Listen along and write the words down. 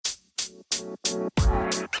Welcome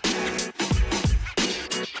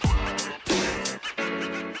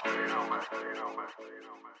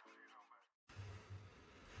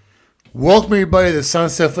everybody to the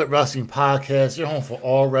Sunset Flip Wrestling Podcast. Your home for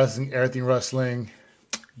all wrestling, everything wrestling.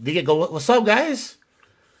 What's up, guys?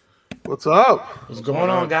 What's up? What's going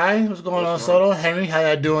on, guy? What's going on, Soto? Henry, how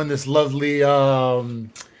y'all doing this lovely, I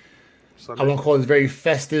want to call it very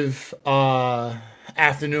festive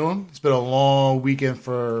afternoon. It's been a long weekend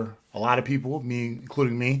for a lot of people, me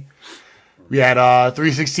including me. We had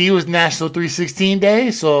 316 was National 316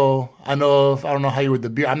 Day, so I don't know how you were with the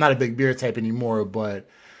beer. I'm not a big beer type anymore, but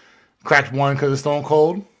cracked one because of Stone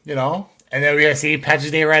Cold, you know. And then we had St.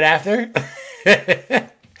 Patrick's Day right after.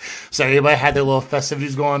 So everybody had their little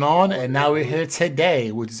festivities going on. And now we're here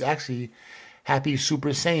today, which is actually Happy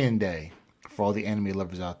Super Saiyan Day for all the anime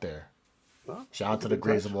lovers out there. Shout out to the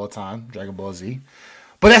greatest of all time, Dragon Ball Z.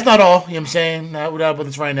 But that's not all, you know what I'm saying? We're not about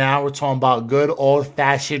this right now. We're talking about good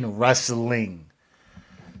old-fashioned wrestling.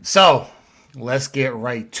 So let's get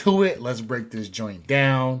right to it. Let's break this joint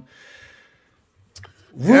down.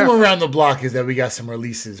 Rumor around the block is that we got some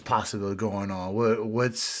releases possibly going on.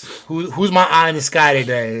 Who's my eye in the sky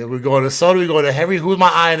today? We going to Soto? We going to Henry? Who's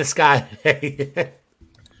my eye in the sky today?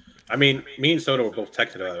 I mean, me and Soto were both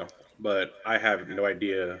texting about it, but I have no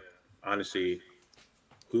idea, honestly,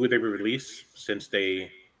 who they would release since they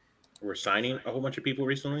were signing a whole bunch of people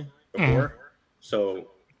recently before.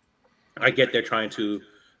 So I get they're trying to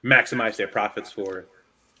maximize their profits for,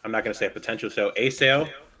 I'm not going to say a potential sale,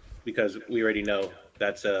 because we already know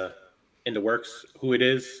that's in the works. Who it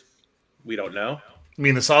is, we don't know. You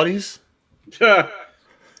mean the Saudis?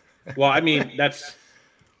 Well, I mean, that's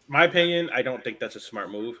my opinion. I don't think that's a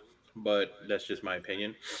smart move, but that's just my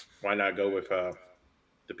opinion. Why not go with the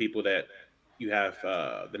people that you have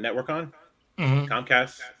the network on?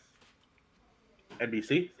 Comcast,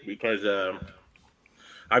 NBC, because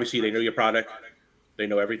obviously they know your product. They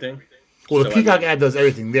know everything. Well, the Peacock ad does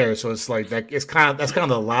everything there, so it's like that. That's kind of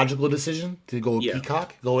the logical decision to go with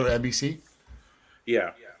Peacock, go with NBC.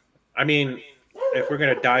 Yeah, I mean, if we're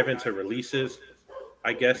gonna dive into releases,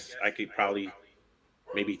 I guess I could probably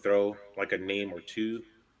maybe throw like a name or two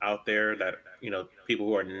out there that people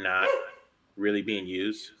who are not really being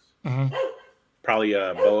used. Probably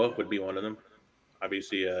Boa would be one of them.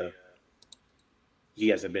 Obviously, he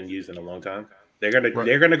hasn't been used in a long time. They're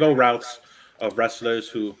gonna go routes of wrestlers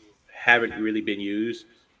who haven't really been used,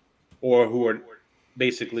 or who are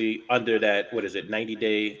basically under that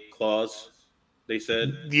 90-day clause. They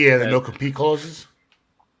said, the no compete clauses.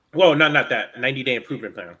 Well, not that 90-day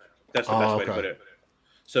improvement plan. That's the best way to put it.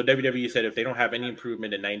 So WWE said if they don't have any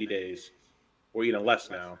improvement in 90 days, or even less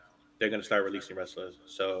now, they're going to start releasing wrestlers.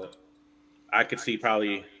 So I could see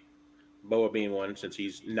probably Boa being one since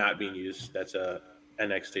he's not being used. That's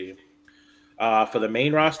NXT. For the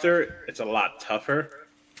main roster, it's a lot tougher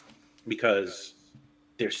because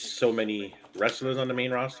there's so many wrestlers on the main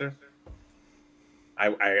roster.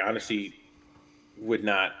 I honestly would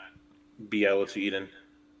not be able to even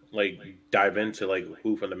dive into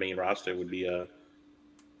who from the main roster would be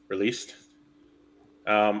released.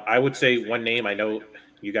 I would say one name. I know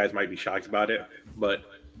you guys might be shocked about it, but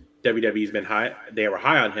WWE's been high. They were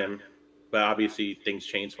high on him, but obviously things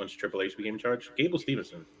changed once Triple H became in charge. Gable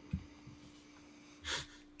Stevenson.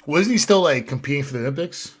 Wasn't he still competing for the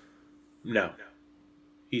Olympics? No,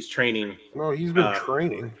 he's training. No, he's been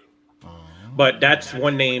training. But that's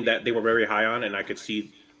one name that they were very high on, and I could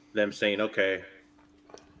see them saying, "Okay,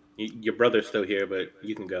 your brother's still here, but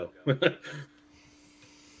you can go."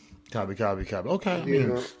 Copy. Okay,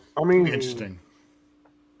 I mean, interesting.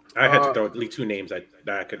 I had to throw at least two names that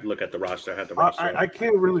I could look at the roster. I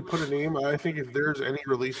can't really put a name. I think if there's any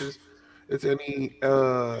releases, it's any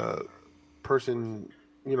person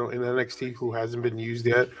in NXT who hasn't been used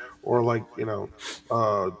yet, or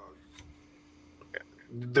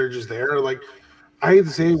they're just there. I hate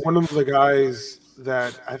to say, one of the guys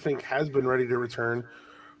that I think has been ready to return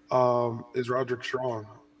is Roderick Strong,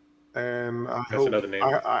 and That's another name.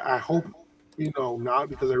 I hope not,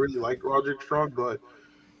 because I really like Roderick Strong, but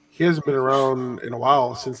he hasn't been around in a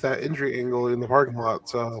while since that injury angle in the parking lot.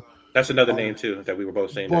 So that's another name too that we were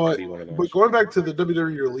both saying that could be one of those. But going back to the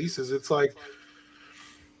WWE releases, it's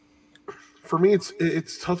for me,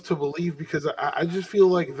 it's tough to believe, because I just feel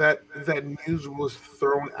like that news was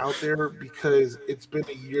thrown out there because it's been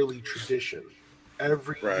a yearly tradition.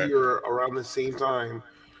 Every year around the same time.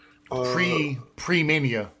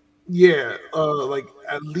 Pre-Mania. Yeah,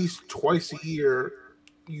 at least twice a year,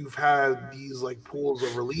 you've had these pools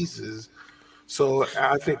of releases. So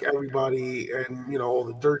I think everybody and all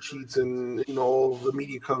the dirt sheets and all the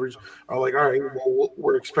media coverage are like, all right, well,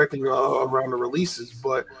 we're expecting a round of releases,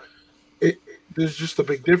 but there's just a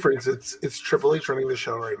big difference. It's Triple H running the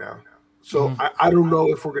show right now, so I don't know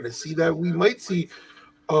if we're going to see that. We might see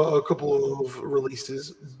a couple of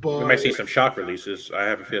releases, but we might see some shock releases. I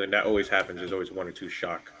have a feeling that always happens. There's always one or two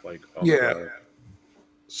shock, like yeah.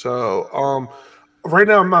 So right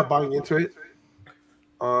now I'm not buying into it.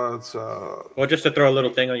 Well, just to throw a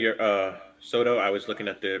little thing on your Soto, I was looking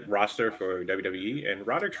at the roster for WWE, and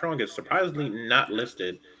Roderick Strong is surprisingly not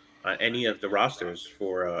listed on any of the rosters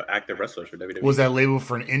for active wrestlers for WWE. Was that labeled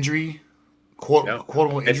for an injury? Quote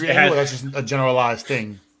unquote injury angle, or that's just a generalized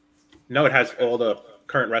thing? No, it has all the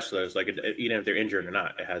current wrestlers, like even if they're injured or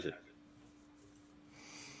not, it has it.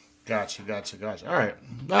 Gotcha. All right.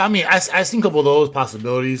 I mean, I seen a couple of those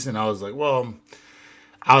possibilities, and I was like, well,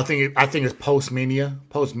 I think it's post Mania.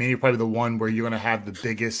 Post Mania probably the one where you're gonna have the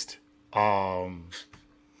biggest, the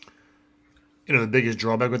biggest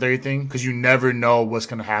drawback with everything, because you never know what's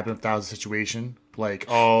gonna happen if that was a situation. Like,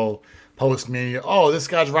 post Mania, this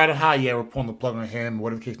guy's riding high. Yeah, we're pulling the plug on him.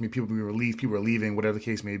 Whatever the case may be, people be released, people are leaving, whatever the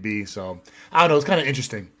case may be. So I don't know. It's kind of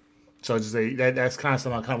interesting. So just that's kind of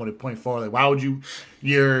something I kind of want to point forward. Like, why would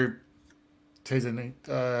you're today's the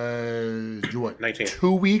 19.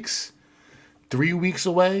 2 weeks, 3 weeks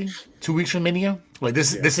away, 2 weeks from Mania. Like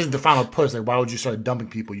this is the final push. Like, why would you start dumping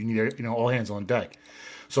people? You need all hands on deck.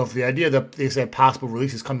 So if the idea that they said possible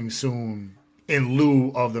release is coming soon in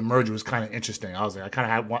lieu of the merger was kind of interesting. I was like, I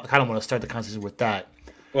kind of want to start the conversation with that.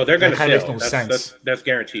 Well, they're going to sell. Makes no sense. That's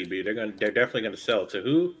guaranteed, B. They're definitely going to sell to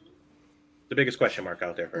who? The biggest question mark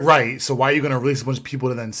out there. Right. So why are you going to release a bunch of people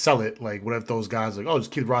to then sell it? Like, what if those guys are like,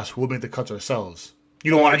 just keep the roster. We'll make the cuts ourselves.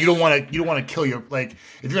 You don't want to kill your, like,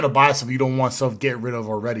 if you're going to buy something, you don't want stuff to get rid of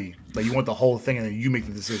already. Like, you want the whole thing and then you make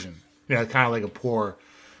the decision. Kind of like a poor,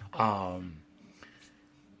 I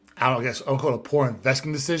guess I'll call it a poor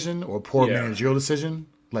investing decision or a poor managerial decision.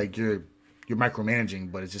 Like, you're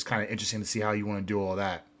micromanaging, but it's just kind of interesting to see how you want to do all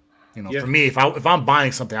that. For me, if I'm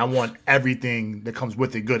buying something, I want everything that comes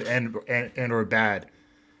with it, good and or bad,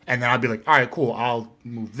 and then I'll be like, all right, cool. I'll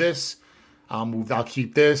move this. I'll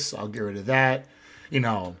keep this. I'll get rid of that.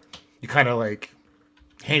 You're kind of like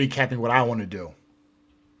handicapping what I want to do.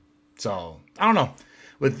 So I don't know.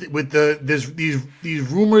 With these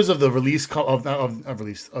rumors of the release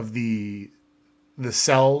of the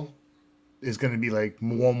sell is going to be like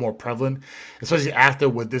more and more prevalent, especially after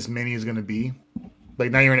what this mini is going to be. Like,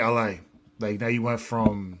 now you're in LA. Like, now you went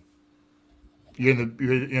from you're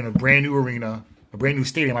in a brand new arena, a brand new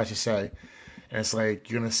stadium, I should say. And it's like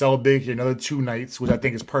you're gonna sell big another 2 nights, which I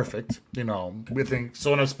think is perfect. We think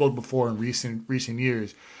someone I've spoke before in recent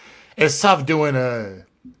years. It's tough doing a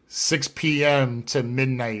 6 p.m. to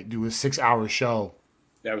midnight, do a 6-hour show.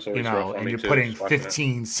 That was always rough and you're putting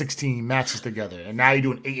 15, 16 matches together. And now you're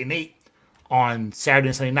doing 8 and 8 on Saturday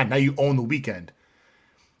and Sunday night. Now you own the weekend.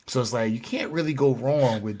 So it's like you can't really go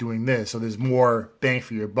wrong with doing this. So there's more bang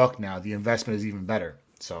for your buck now. The investment is even better.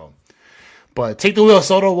 So, but take the wheel,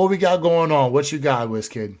 Soto. What we got going on? What you got,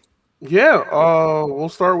 WizKid? Yeah, we'll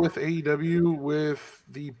start with AEW with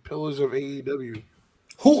the pillars of AEW.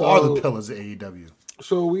 Who are the pillars of AEW?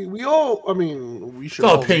 So we all, I mean, we should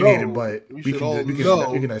it's all opinionated, know. But we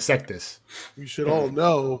can dissect this. We should all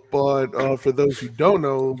know, but for those who don't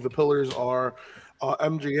know, the pillars are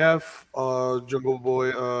MJF, Jungle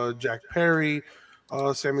Boy, Jack Perry,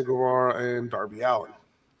 Sammy Guevara, and Darby Allin.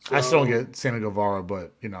 So, I still don't get Sammy Guevara,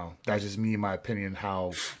 but that's just me, in my opinion,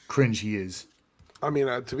 how cringe he is. I mean,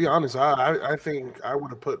 to be honest, I think I would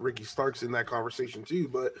have put Ricky Starks in that conversation too.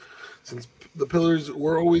 But since the pillars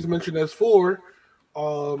were always mentioned as 4,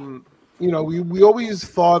 we always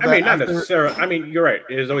thought that. I mean, not necessarily. I mean, you're right.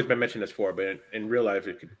 It has always been mentioned as 4, but in real life,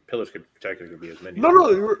 pillars could technically be as many. No,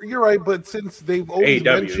 you're right. But since they've always AEW,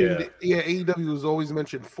 mentioned, AEW has always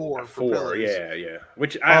mentioned 4 for pillars. Yeah.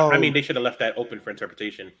 Which I mean, they should have left that open for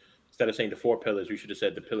interpretation instead of saying the 4 pillars. We should have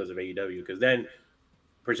said the pillars of AEW, because then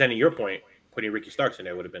presenting your point, putting Ricky Starks in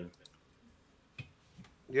there would have been.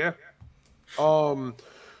 Yeah.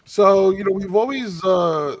 So we've always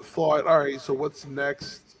thought, all right, so what's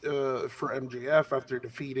next for MJF after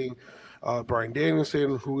defeating Bryan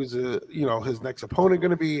Danielson? Who is his next opponent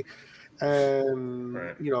going to be? And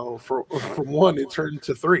right. From 1 it turned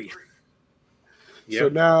to 3. Yep. So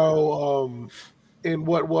now in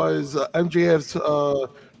what was MJF's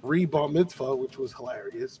re-bar mitzvah, which was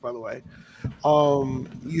hilarious, by the way,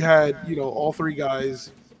 you had all 3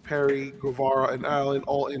 guys, Perry, Guevara, and Allen,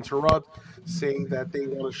 all interrupt, saying that they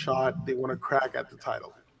want a shot, they want a crack at the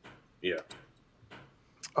title. Yeah.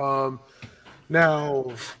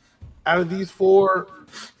 Now, out of these four,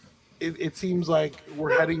 it seems like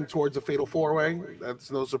we're heading towards a fatal 4-way.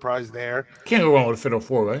 That's no surprise there. Can't go wrong with a fatal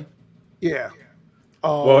 4-way. Yeah.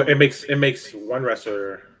 Well, it makes one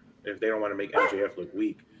wrestler, if they don't want to make MJF look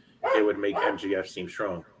weak, it would make MJF seem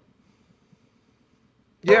strong.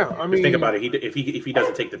 Yeah, I mean, think about it. If he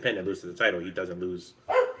doesn't take the pin and loses the title, he doesn't lose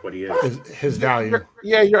what he is. His value.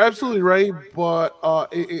 You're absolutely right. But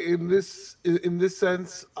in this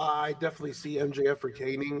sense, I definitely see MJF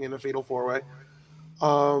retaining in a fatal 4-way.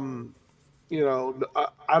 You know,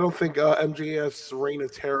 I don't think MJF's reign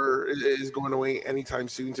of terror is going away anytime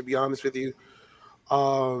soon. To be honest with you,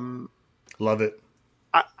 love it.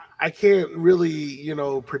 I can't really,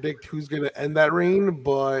 predict who's going to end that reign,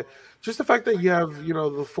 but just the fact that you have,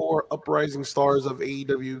 the 4 uprising stars of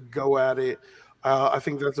AEW go at it, I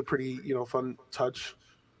think that's a pretty, fun touch.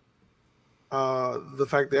 The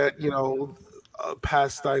fact that,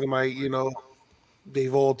 past Dynamite,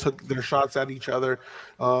 they've all took their shots at each other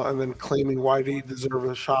and then claiming why they deserve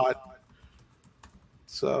a shot.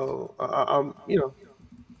 So,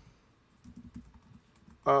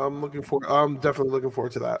 I'm definitely looking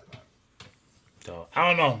forward to that. So I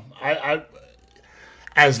don't know. I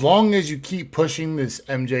as long as you keep pushing this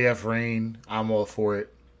MJF reign, I'm all for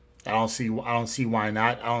it. I don't see why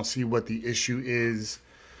not. I don't see what the issue is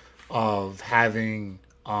of having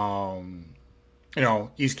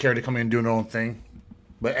each character come in and do their own thing.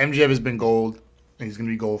 But MJF has been gold, and he's gonna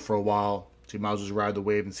be gold for a while. So you might as well just ride the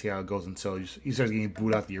wave and see how it goes until he starts getting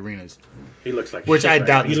booed out the arenas. He looks like which shit, I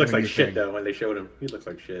doubt. He looks like shit though. When they showed him, he looks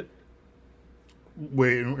like shit.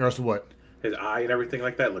 Wait, in regards to what? His eye and everything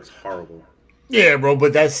like that looks horrible. Yeah, bro,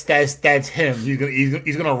 but that's him.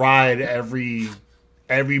 He's gonna ride every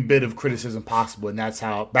bit of criticism possible, and that's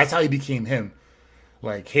how he became him.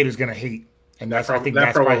 Like, haters gonna hate, and that's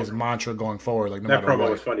why his mantra going forward. Like, no that matter promo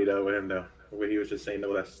what. was funny though with him though, where he was just saying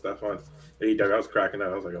all that stuff on AEW. I was cracking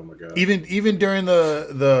up. I was like, oh my god. Even during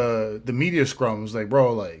the media scrums, like,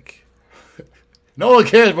 bro, like, no one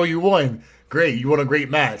cares, bro. You won, great. You won a great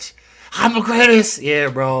match. I'm the greatest. Yeah,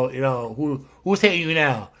 bro. Who's hating you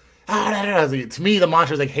now? To me, the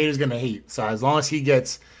mantra is like haters gonna hate. So as long as he's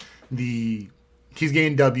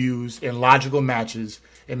getting W's in logical matches,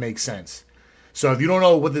 it makes sense. So if you don't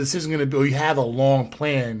know what the decision is gonna be, or you have a long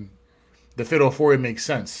plan, the fatal 4-way makes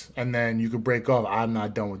sense, and then you could break off. I'm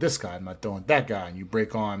not done with this guy. I'm not done with that guy, and you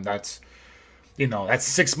break on. That's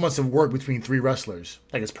 6 months of work between 3 wrestlers.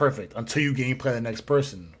 Like, it's perfect until you gameplay the next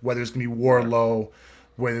person. Whether it's gonna be Wardlow,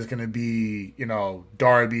 whether it's gonna be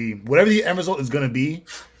Darby, whatever the end result is gonna be.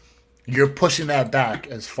 You're pushing that back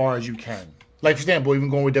as far as you can. Like, for example, even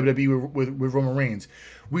going with WWE with Roman Reigns.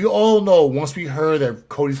 We all know once we heard that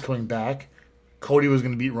Cody's coming back, Cody was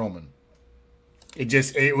going to beat Roman. It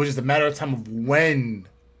was just a matter of time of when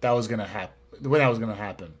that was going to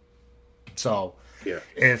happen. So, yeah.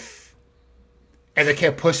 And they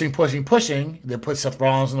kept pushing, they put Seth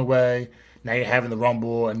Rollins in the way. Now you're having the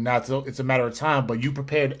Rumble, and it's a matter of time. But you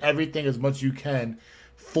prepared everything as much as you can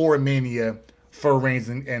for Mania, for Reigns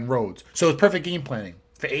and Rhodes. So it's perfect game planning.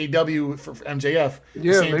 For AEW, for MJF,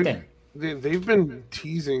 yeah, same thing. They've been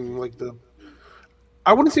teasing,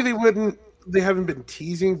 I wouldn't say they haven't been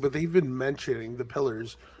teasing, but they've been mentioning the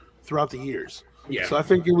pillars throughout the years. Yeah. So I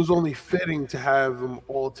think it was only fitting to have them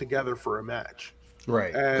all together for a match.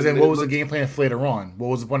 Right. Because then what was the game plan for later on? What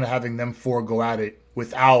was the point of having them 4 go at it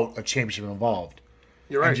without a championship involved?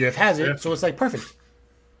 You're right. MJF has it, so it's like perfect.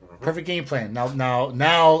 Perfect game plan.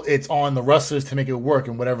 Now it's on the wrestlers to make it work,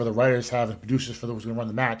 and whatever the writers have and producers for those who run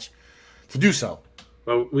the match to do so.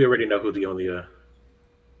 Well, we already know who the only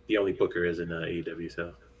booker is in AEW.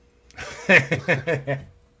 So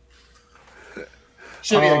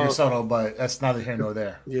should be Edgar Soto, but that's neither here nor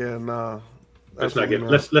there. Yeah, nah. Let's not get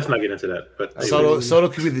into that. But Soto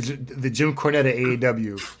could be the Jim Cornette of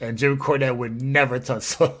AEW, and Jim Cornette would never touch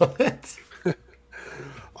Soto.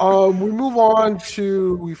 We move on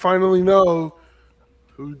to, we finally know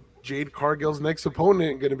who Jade Cargill's next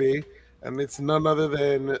opponent going to be, and it's none other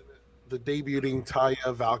than the debuting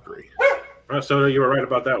Taya Valkyrie. So you were right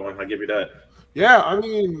about that one. I give you that. Yeah, I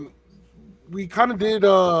mean, we kind of did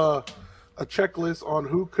a checklist on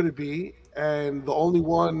who could it be, and the only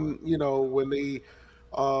one, when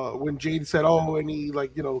Jade said, any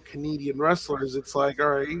Canadian wrestlers, it's like, all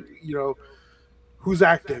right, who's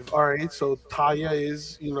active? All right, so Taya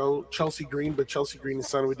is, Chelsea Green, but Chelsea Green is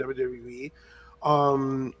signed with WWE.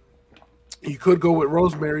 You could go with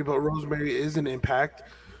Rosemary, but Rosemary is an Impact.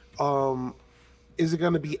 Is it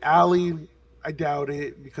going to be Allie? I doubt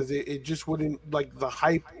it, because it just wouldn't, the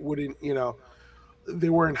hype wouldn't, they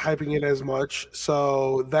weren't hyping it as much.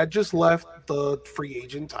 So that just left the free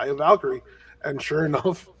agent Taya Valkyrie. And sure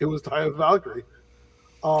enough, it was Taya Valkyrie.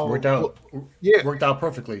 Worked out. Yeah, worked out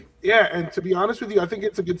perfectly. Yeah, and to be honest with you, I think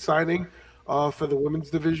it's a good signing for the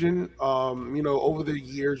women's division. Over the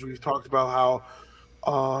years we've talked about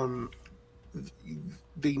how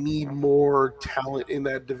they need more talent in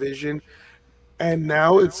that division, and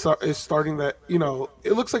now it's starting that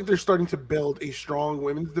it looks like they're starting to build a strong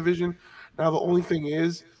women's division. Now the only thing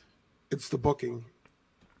is, it's the booking.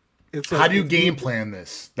 It's like, how do you game plan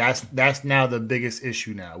this? That's now the biggest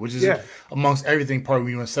issue now, which is amongst everything part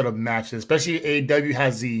when you want to set up matches. Especially AEW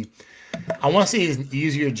has I want to say it's an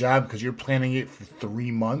easier job because you're planning it for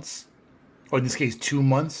 3 months, or in this case 2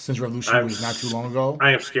 months, since Revolution was not too long ago.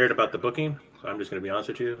 I am scared about the booking. So I'm just going to be honest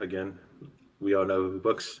with you. Again, we all know who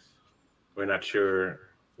books. We're not sure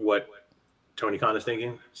what Tony Khan is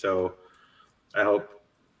thinking. So I hope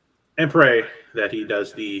and pray that he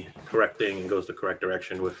does the correct thing and goes the correct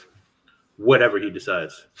direction with whatever he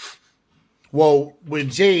decides. Well,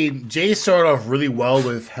 with Jade started off really well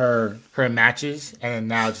with her matches, and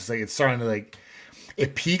now it's just like it's starting to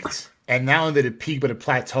it peaked, and not only did it peak, but it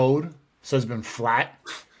plateaued, so it's been flat.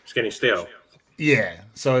 It's getting stale. Yeah,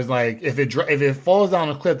 so it's like if it falls down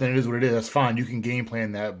a cliff, then it is what it is. That's fine. You can game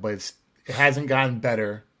plan that, but it hasn't gotten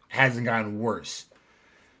better, it hasn't gotten worse.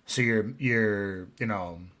 So you're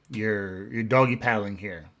doggy paddling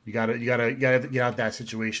here. You gotta get out that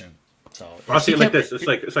situation. So I'll see it like this. It's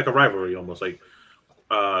like a rivalry almost. Like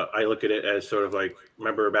I look at it as sort of like,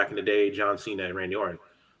 remember back in the day, John Cena and Randy Orton.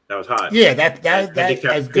 That was hot. Yeah, that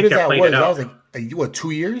as good as that was. That was like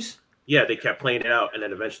 2 years. Yeah, they kept playing it out, and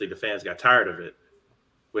then eventually the fans got tired of it.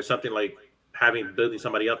 With something like building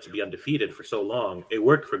somebody up to be undefeated for so long, it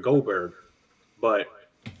worked for Goldberg. But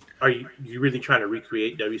are you really trying to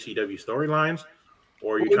recreate WCW storylines,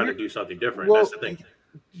 or are you trying to do something different? That's the thing.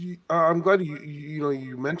 I'm glad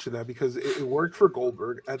you mentioned that because it worked for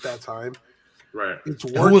Goldberg at that time. Right.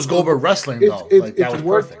 Who was Goldberg wrestling though? That was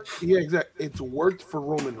perfect. Yeah, exactly. It's worked for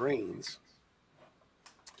Roman Reigns,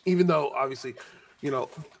 even though obviously,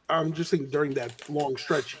 I'm just saying during that long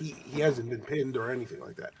stretch he hasn't been pinned or anything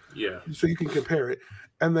like that. Yeah. So you can compare it,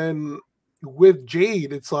 and then with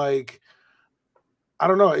Jade, it's like I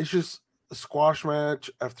don't know. It's just squash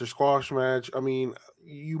match after squash match. I mean,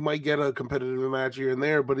 you might get a competitive match here and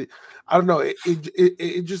there, but I don't know.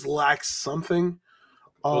 It just lacks something.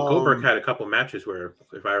 Well, Goldberg had a couple matches where,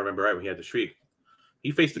 if I remember right, when he had the streak,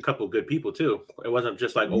 he faced a couple good people too. It wasn't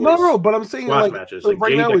just like no, but I'm saying squash matches. Like right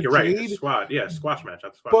Jade, now, you're Jade, right. Squash match.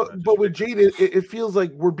 But with Jade, it feels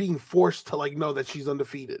like we're being forced to know that she's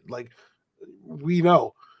undefeated. Like we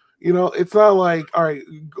know. It's not like, all right,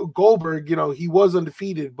 Goldberg, he was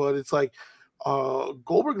undefeated, but it's like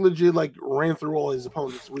Goldberg legit ran through all his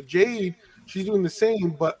opponents. With Jade, she's doing the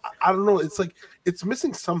same, but I don't know. It's like it's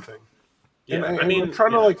missing something. Yeah, and I'm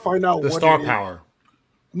trying to find out the what star power.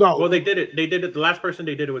 No, well, they did it. The last person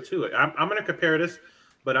they did it with too. I'm going to compare this,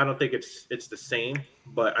 but I don't think it's the same.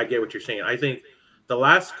 But I get what you're saying. I think the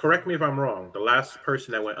last. Correct me if I'm wrong. The last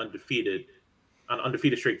person that went undefeated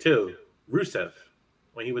streak too, Rusev.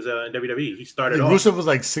 When he was in WWE, he started off. Rusev was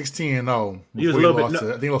like 16-0. He was a little bit. I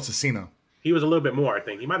think he lost to Cena. He was a little bit more. I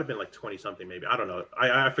think he might have been like 20 something, maybe. I don't know.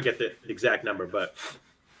 I forget the exact number, but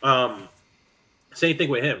same thing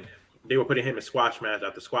with him. They were putting him in squash match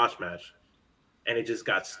after squash match, and it just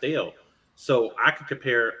got stale. So I could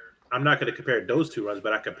compare. I'm not going to compare those two runs,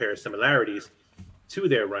 but I compare similarities to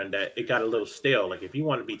their run. That it got a little stale. Like if you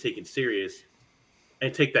want to be taken serious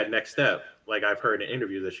and take that next step, like I've heard in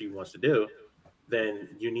interviews that she wants to do, then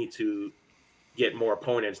you need to get more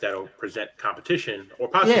opponents that'll present competition or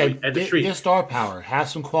possibly at the street. Get star power. Have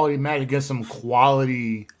some quality match against some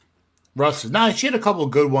quality wrestlers. Now, she had a couple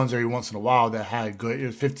of good ones every once in a while that had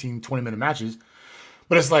good 15, 20-minute matches.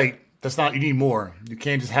 But it's like, that's not, you need more. You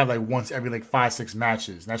can't just have once every 5-6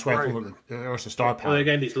 matches. And that's why I think it's a star power. Well,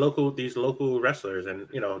 again, these local wrestlers, and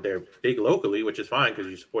they're big locally, which is fine because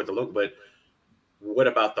you support the local. But what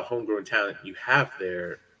about the homegrown talent you have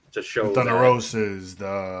there to show? The Thunder Roses,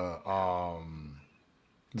 the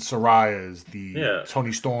Sarayas, the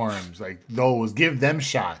Tony Storms, those. Give them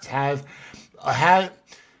shots.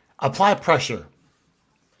 Apply pressure.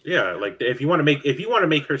 Yeah, if you want to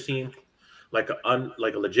make her seem like a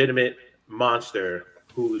legitimate monster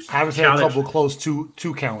who's have had a couple close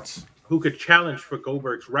two counts, who could challenge for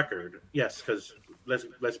Goldberg's record. Yes, because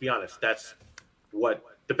let's be honest, that's what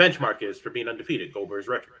the benchmark is for being undefeated. Goldberg's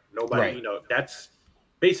record. Nobody, that's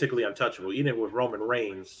basically untouchable. Even with Roman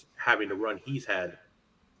Reigns having the run he's had,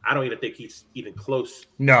 I don't even think he's even close.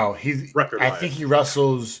 No, he's record-wise. I think he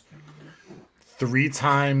wrestles 3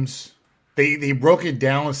 times. They broke it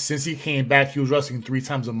down since he came back. He was wrestling 3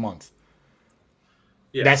 times a month.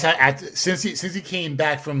 Yeah. That's how since he came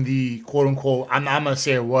back from the quote unquote. I'm gonna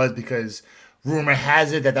say it was because rumor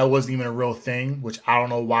has it that wasn't even a real thing, which I don't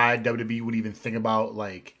know why WWE would even think about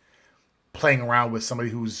like playing around with somebody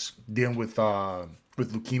who's dealing with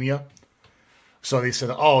leukemia. So they said,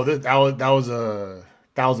 "Oh, that was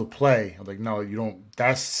a play." I was like, "No, you don't.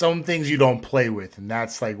 That's some things you don't play with, and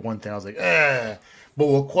that's like one thing." I was like, "Eh." But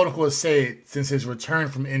we'll quote unquote say since his return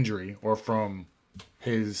from injury or from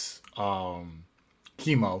his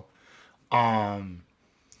chemo,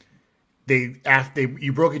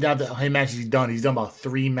 you broke it down to how many matches he's done. He's done about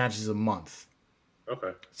 3 matches a month.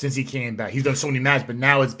 Okay. Since he came back, he's done so many matches, but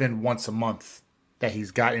now it's been once a month that he's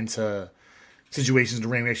got into situations in the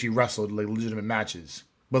ring where he actually wrestled like legitimate matches.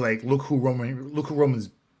 But like, look who Roman's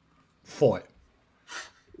fought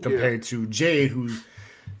compared to Jade.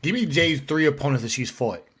 Give me Jade's 3 opponents that she's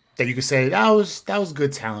fought that you could say that was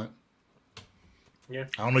good talent. Yeah,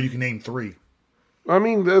 I don't know. You can name 3. I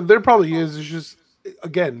mean, there probably is. It's just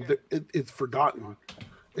again, it's forgotten.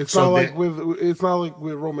 It's not like with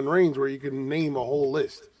Roman Reigns where you can name a whole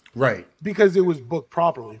list, right? Because it was booked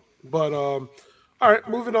properly. But all right,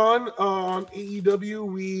 moving on. On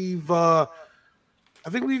AEW, I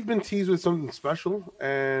think we've been teased with something special,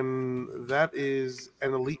 and that is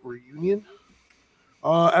an Elite reunion.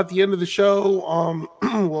 At the end of the show,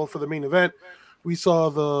 well, for the main event, we saw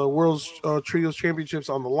the World's Trios Championships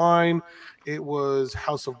on the line. It was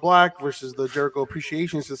House of Black versus the Jericho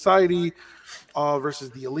Appreciation Society versus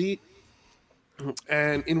the Elite,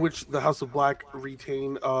 and in which the House of Black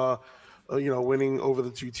retained, winning over the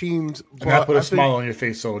 2 teams. And that put a smile on your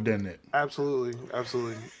face, so didn't it? Absolutely,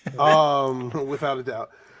 without a doubt.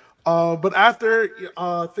 But after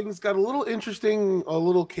things got a little interesting, a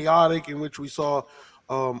little chaotic, in which we saw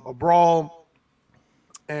a brawl,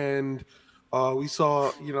 and we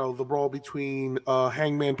saw the brawl between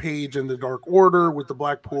Hangman Page and the Dark Order with the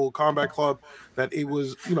Blackpool Combat Club. That it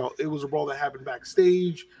was a brawl that happened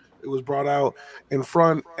backstage. It was brought out in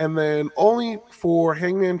front, and then only for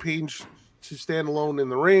Hangman Page to stand alone in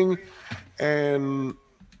the ring. And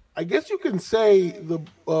I guess you can say the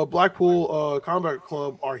Blackpool Combat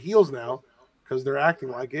Club are heels now because they're acting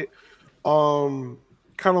like it. Kind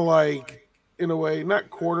of like, in a way, not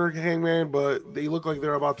corner Hangman, but they look like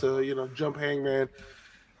they're about to, jump Hangman.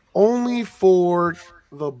 Only for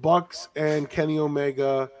the Bucks and Kenny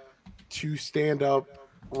Omega to stand up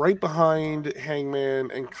right behind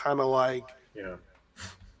Hangman and kind of like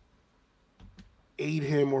aid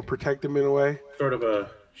him or protect him in a way. Sort of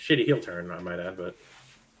a shitty heel turn, I might add, but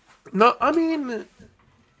no, I mean,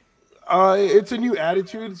 it's a new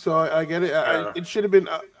attitude, so I get it. It should have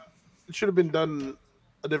been done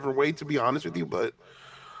a different way, to be honest with you. But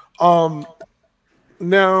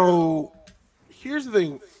now here's the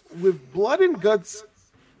thing: with Blood and Guts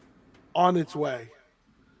on its way,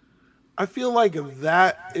 I feel like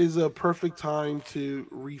that is a perfect time to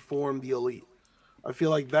reform the Elite. I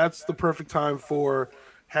feel like that's the perfect time for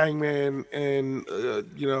Hangman and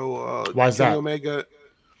why is Kenny that? Omega.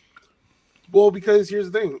 Well, because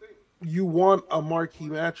here's the thing: you want a marquee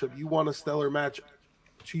matchup, you want a stellar match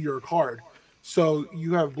to your card. So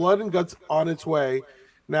you have Blood and Guts on its way.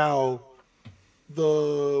 Now,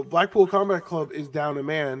 the Blackpool Combat Club is down a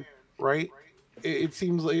man, right? It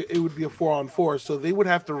seems like it would be a 4-on-4, so they would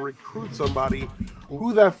have to recruit somebody.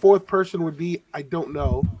 Who that 4th person would be, I don't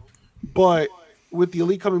know. But with the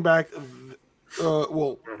Elite coming back,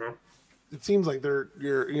 it seems like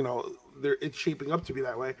it's shaping up to be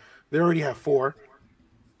that way. They already have 4.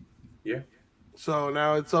 Yeah. So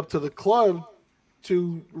now it's up to the club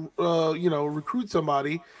to recruit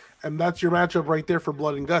somebody, and that's your matchup right there for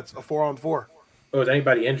Blood and Guts, a 4-on-4. Oh, is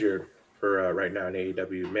anybody injured for right now in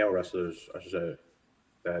AEW, male wrestlers, I should say,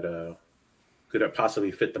 that could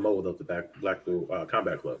possibly fit the mold of the Blackpool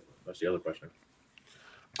Combat Club? That's the other question.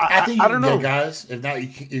 I think you can get guys. If not,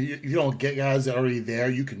 if you don't get guys that are already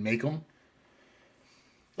there, you can make them.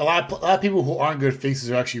 A lot of people who aren't good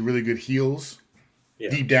faces are actually really good heels,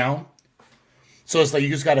 deep down. So it's like you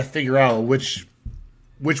just got to figure out which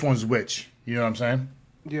one's which. You know what I'm saying?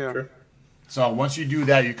 Yeah. Sure. So once you do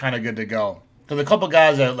that, you're kind of good to go. Because a couple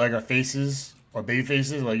guys that like are faces or baby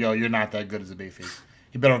faces, like, yo, you're not that good as a baby face.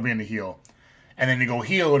 You better be in the heel. And then you go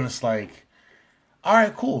heel, and it's like, all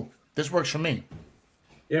right, cool. This works for me.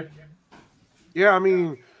 Yeah. Yeah, I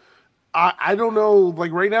mean, I don't know.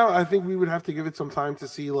 Like right now, I think we would have to give it some time to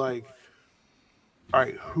see, like, all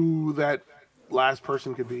right, who that last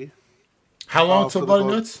person could be. How long till Blood and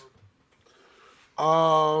Guts?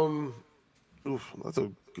 That's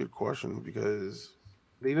a good question because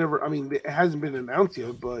they never. I mean, it hasn't been announced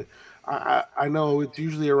yet, but I know it's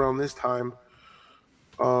usually around this time.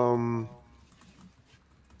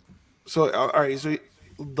 So all right, so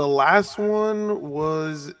the last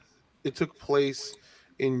one it took place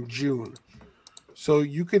in June. So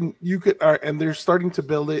you could and they're starting to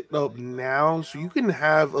build it up now, so you can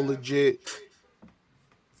have a legit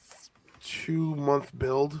 2-month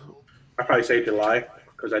build. I'd probably say July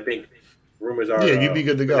because I think rumors are you'd be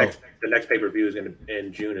good to go. The next pay-per-view is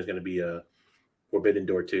in June is gonna be Forbidden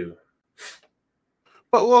Door 2.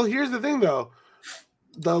 But here's the thing though.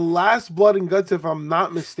 The last Blood and Guts, if I'm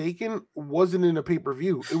not mistaken, wasn't in a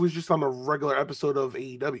pay-per-view. It was just on a regular episode of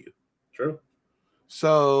AEW. True.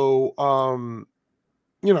 So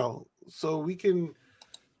so we can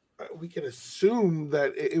assume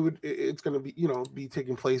that it's going to be be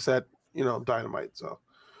taking place at Dynamite. So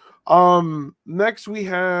next we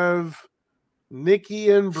have Nikki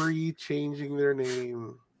and Brie changing their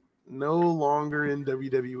name, no longer in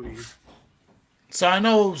WWE. So I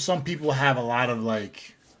know some people have a lot of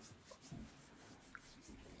like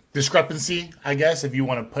discrepancy, I guess, if you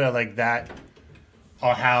want to put it like that,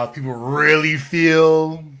 on how people really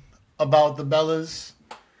feel about the Bellas,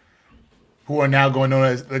 who are now going known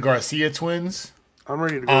as the Garcia twins. I'm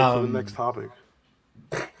ready to go to the next topic.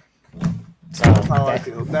 So that's how I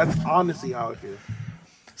feel. That's honestly how I feel.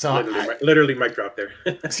 So literally mic drop there.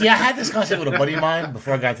 See, I had this conversation with a buddy of mine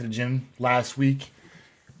before I got to the gym last week.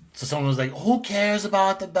 So someone was like, "Who cares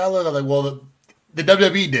about the Bellas?" I'm like, "Well, the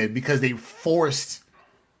WWE did because they forced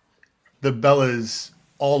the Bellas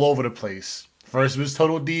all over the place. First it was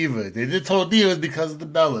Total Divas. They did Total Divas because of the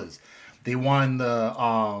Bellas. They won the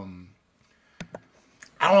I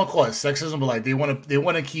don't want to call it sexism, but like they want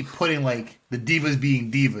to keep putting like the divas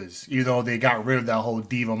being divas, even though they got rid of that whole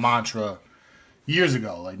diva mantra years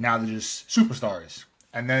ago. Like now they're just superstars,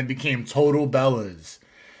 and then it became Total Bellas.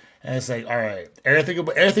 And it's like, all right,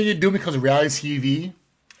 everything you do because of reality TV,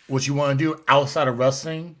 what you want to do outside of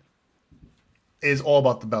wrestling, is all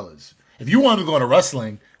about the Bellas. If you want to go into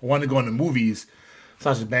wrestling, or want to go into movies,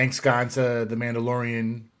 Sasha Banks got into The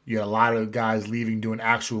Mandalorian. You got a lot of guys leaving doing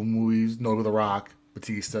actual movies. Notably The Rock,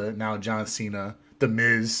 Batista, now John Cena, The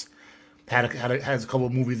Miz has a couple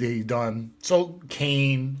of movies that he's done. So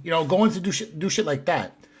Kane, going to do shit like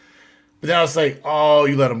that. But then I was like, oh,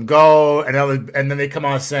 you let them go. And then they come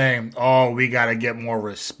out saying, oh, we got to get more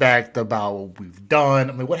respect about what we've done.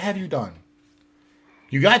 I'm like, what have you done?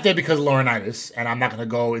 You got there because of Laurinaitis, and I'm not going to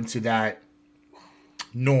go into that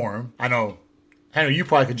norm. I know, Henry, you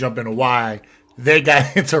probably could jump into why they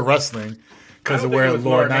got into wrestling because of where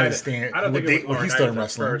Laurinaitis stands. I don't think it was when he started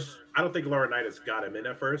wrestling. First. I don't think Laurinaitis got him in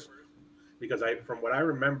at first because from what I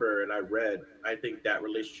remember and I read, I think that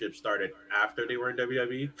relationship started after they were in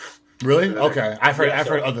WWE. Really? Okay. I've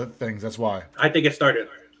heard other things. That's why. I think it started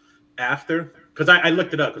after because I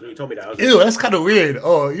looked it up because when you told me that. I was Ew, that's kind of weird.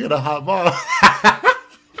 Oh, you're the hot mom.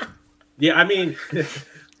 Yeah, I mean,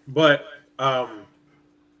 but I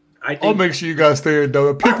think I'll make sure you guys stay in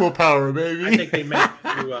the people power, baby. I think they met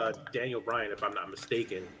through Daniel Bryan, if I'm not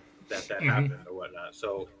mistaken, that happened or whatnot.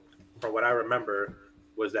 So from what I remember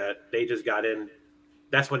was that they just got in.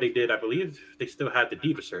 That's when they did. I believe they still had the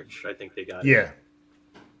Diva Search. I think they got in,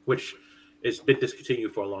 which has been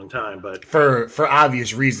discontinued for a long time, but for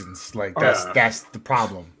obvious reasons. Like that's the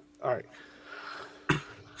problem. All right.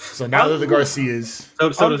 So now that the Garcias,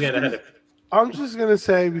 I'm just gonna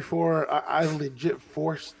say before I legit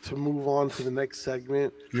forced to move on to the next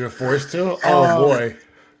segment. You're forced to? Oh boy.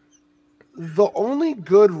 The only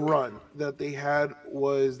good run that they had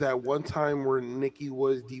was that one time where Nikki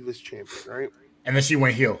was Divas champion, right? And then she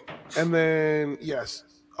went heel. And then yes,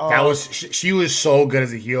 that was she was so good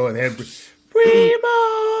as a heel, and then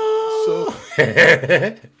Primo.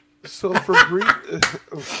 So for Brie,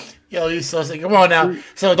 yo, you so sick. Come on now.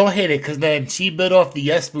 So don't hate it, because then she bit off the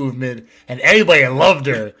yes movement, and everybody loved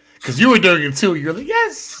her because you were doing it too. You're like,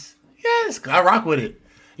 yes, I rock with it.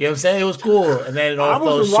 You know what I'm saying? It was cool, and then it all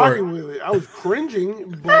fell short. I wasn't rocking with it. I was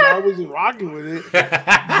cringing, but I wasn't rocking with it.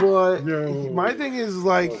 But my thing is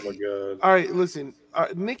like, oh my God. All right, listen.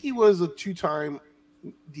 Nikki was a 2-time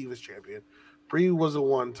Divas champion. Brie was a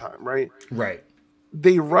 1-time, right? Right.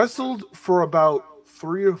 They wrestled for about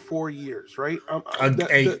 3 or 4 years, right?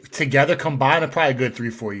 Together combined, probably a good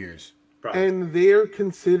 3-4 years. Probably. And they're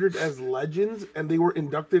considered as legends, and they were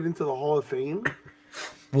inducted into the Hall of Fame.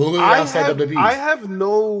 I have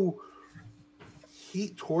no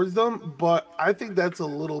heat towards them, but I think that's a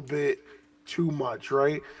little bit too much,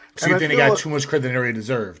 right? So you think they got too much credit than they already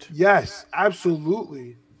deserved? Yes,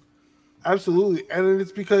 absolutely. Absolutely, and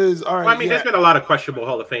it's because all right. Well, I mean, there's been a lot of questionable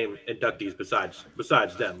Hall of Fame inductees besides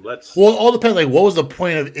them. Well, it all depends. Like, what was the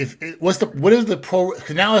point of what is the pro?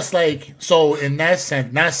 Because now it's like, so in that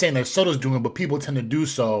sense, not saying that Soto's doing it, but people tend to do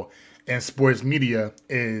so and sports media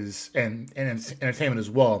is and entertainment as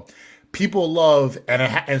well. People love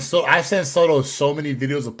and so I've sent Soto so many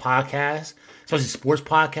videos of podcasts, especially sports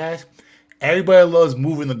podcasts. Everybody loves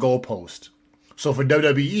moving the goalpost. So for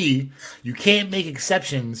WWE, you can't make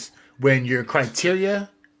exceptions when your criteria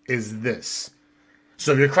is this.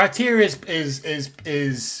 So if your criteria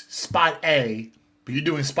is spot A, but you're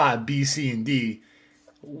doing spot B, C, and D,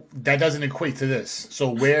 that doesn't equate to this. So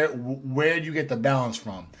where do you get the balance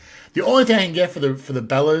from? The only thing I can get for the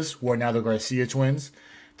Bellas, who are now the Garcia twins,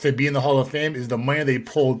 to be in the Hall of Fame is the money they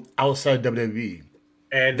pulled outside WWE.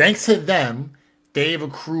 And thanks to them, they've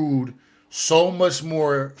accrued so much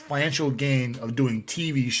more financial gain of doing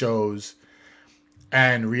TV shows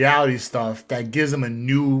and reality stuff that gives them a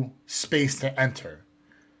new space to enter.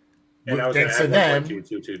 Thanks to them,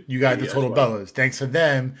 you got the Total Bellas. Thanks to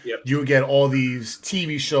them, you get all these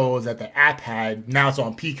TV shows that the app had. Now it's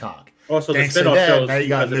on Peacock. Also, thanks to them, now you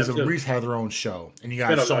got Liz and Reese have their own show, and you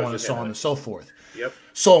got so on and so on and so forth. Yep.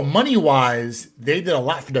 So money-wise, they did a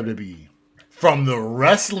lot for WWE. From the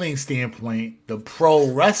wrestling standpoint, the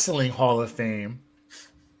Pro Wrestling Hall of Fame,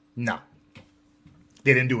 no,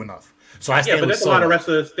 they didn't do enough. So I but there's a lot of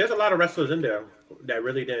wrestlers. There's a lot of wrestlers in there that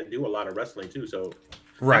really didn't do a lot of wrestling too. So,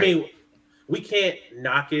 right. I mean, we can't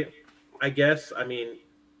knock it. I guess. I mean,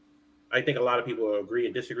 I think a lot of people agree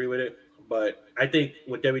and disagree with it. But I think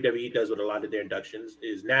what WWE does with a lot of their inductions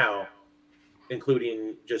is now,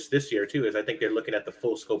 including just this year too, is I think they're looking at the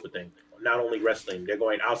full scope of things. Not only wrestling, they're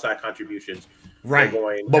going outside contributions. Right.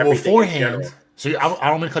 But beforehand, so I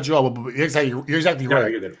don't want to cut you off, but you're exactly right. No,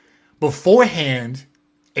 you're good. Beforehand,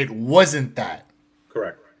 it wasn't that.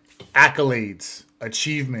 Correct. Accolades,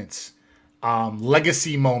 achievements,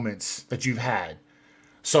 legacy moments that you've had.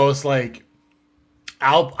 So it's like,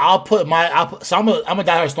 I'm a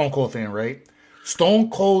diehard Stone Cold fan, right?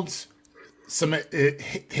 Stone Cold's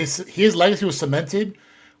his legacy was cemented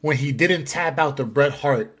when he didn't tap out the Bret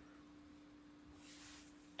Hart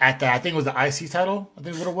at the, I think it was the IC title. I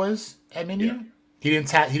think what it was at Mania. Yeah. He didn't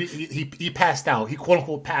tap. He passed out. He quote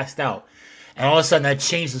unquote passed out, and all of a sudden that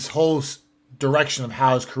changed his whole direction of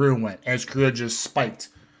how his career went, and his career just spiked.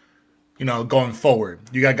 Going forward,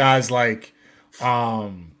 you got guys like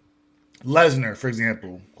Lesnar, for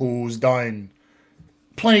example, who's done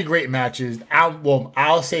plenty of great matches.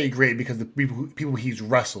 I'll say great because the people he's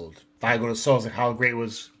wrestled. If I go to Soul's, like how great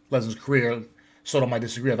was Lesnar's career, Soto might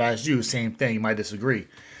disagree. If I asked you, same thing, you might disagree.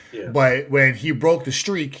 Yeah. But when he broke the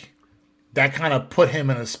streak, that kind of put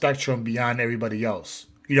him in a spectrum beyond everybody else.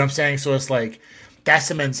 You know what I'm saying? So it's like that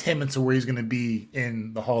cements him into where he's going to be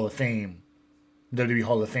in the Hall of Fame, WWE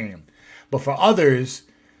Hall of Fame. But for others,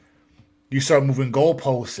 you start moving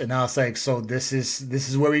goalposts, and now it's like, so this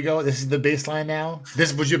is where we go. This is the baseline now.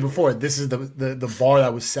 This was before. This is the bar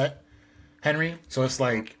that was set, Henry. So it's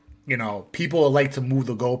like, people like to move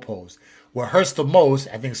the goalposts. What hurts the most,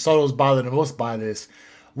 I think Soto's bothered the most by this,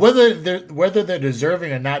 whether they're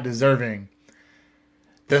deserving or not deserving.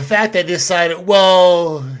 The fact that they decided,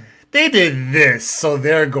 well, they did this, so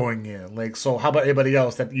they're going in. Like, so how about everybody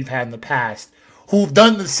else that you've had in the past who've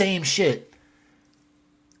done the same shit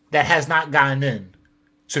that has not gotten in?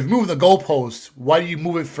 So if you move the goalposts, why do you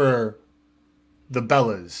move it for the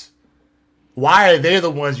Bellas? Why are they the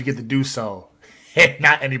ones you get to do so and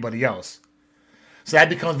not anybody else? So that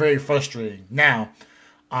becomes very frustrating. Now,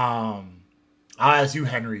 I'll ask you,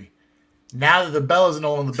 Henry. Now that the Bellas are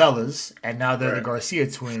no longer the Bellas, and now they're the Garcia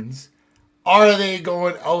twins, are they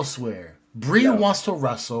going elsewhere? Brie wants to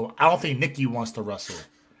wrestle. I don't think Nikki wants to wrestle.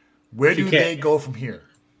 Where do they go from here?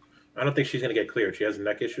 I don't think she's going to get cleared. She has a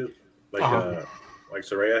neck issue, like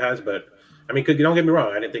Saraya has. But, I mean, don't get me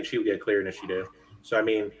wrong. I didn't think she would get cleared as she did. So, I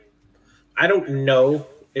mean, I don't know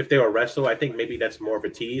if they will wrestle. I think maybe that's more of a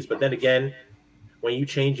tease. But then again, when you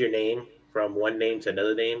change your name from one name to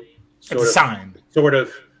another name, sort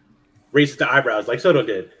of raises the eyebrows like Soto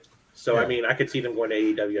did. So, I mean, I could see them going to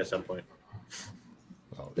AEW at some point.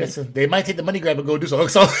 Well, listen, they might take the money grab and go do so.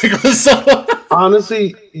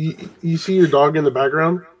 Honestly, you see your dog in the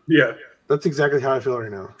background? Yeah. That's exactly how I feel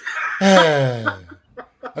right now.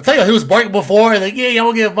 I'll tell you, he was barking before. Like, yeah, I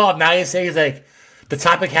won't get involved. Now he's saying, like, the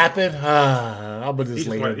topic happened. I'll be just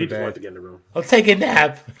later. He just wanted to get in the room. I'll take a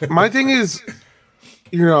nap. My thing is,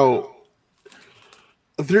 they're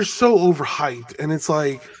so overhyped, and it's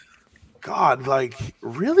like, God, like,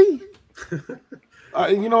 really?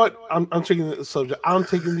 You know what? I'm taking the subject. I'm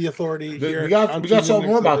taking the authority here. We got to talk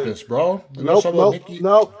more about this, bro.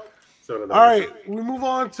 Nope. All right, we move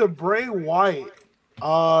on to Bray Wyatt.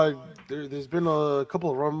 There's been a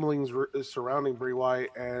couple of rumblings surrounding Bray Wyatt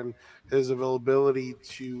and his availability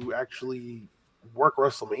to actually work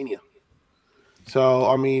WrestleMania. So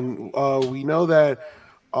I mean, we know that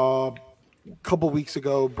a couple weeks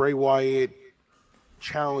ago, Bray Wyatt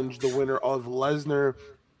challenged the winner of Lesnar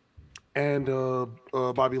and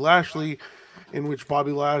Bobby Lashley, in which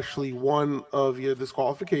Bobby Lashley won via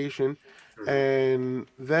disqualification. And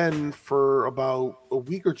then for about a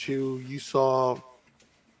week or two, you saw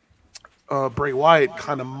Bray Wyatt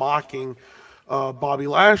kind of mocking Bobby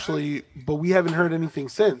Lashley, but we haven't heard anything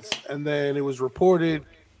since. And then it was reported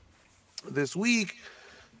this week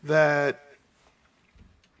that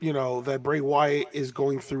that Bray Wyatt is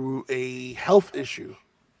going through a health issue.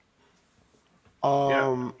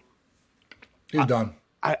 He's done.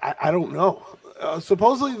 I don't know.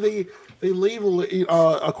 Supposedly they label it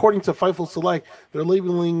according to Fightful Select, they're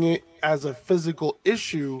labeling it as a physical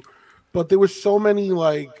issue, but there were so many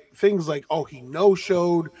things like, oh, he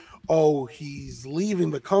no-showed, oh, he's leaving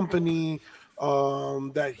the company,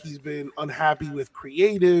 that he's been unhappy with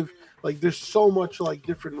creative. Like there's so much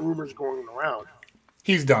different rumors going around.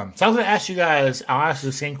 He's done. So I was going to ask you guys, I'll ask you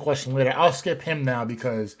the same question later. I'll skip him now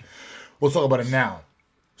because we'll talk about it now.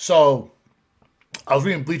 So I was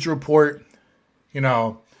reading Bleacher Report,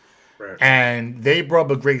 and they brought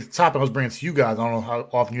up a great topic I was bringing to you guys. I don't know how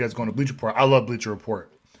often you guys go to Bleacher Report. I love Bleacher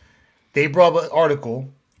Report. They brought up an article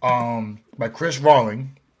by Chris Rawling.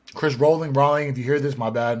 Chris Rawling, if you hear this, my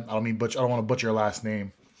bad. I don't want to butcher your last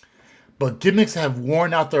name. But gimmicks have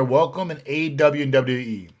worn out their welcome in AEW and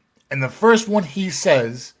WWE. And the first one he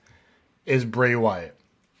says is Bray Wyatt.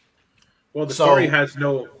 Well, the story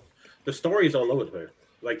is all over the place.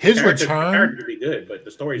 Like his return, the character could be good, but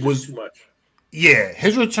the story is just too much. Yeah,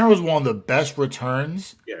 his return was one of the best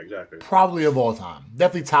returns. Yeah, exactly. Probably of all time.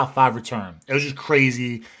 Definitely top 5 return. It was just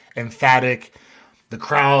crazy, emphatic. The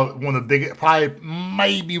crowd, one of the biggest, probably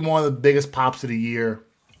maybe one of the biggest pops of the year.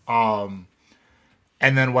 And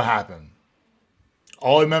then what happened?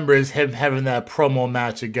 All I remember is him having that promo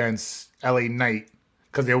match against LA Knight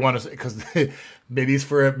because they want to, because maybe it's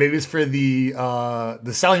for the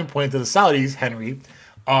selling point to the Saudis, Henry,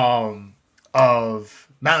 of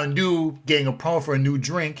Mountain Dew getting a promo for a new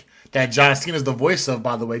drink that John Cena is the voice of,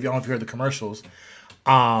 by the way. If you don't know if you heard the commercials,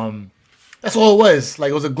 that's all it was. Like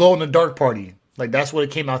it was a glow in the dark party. Like that's what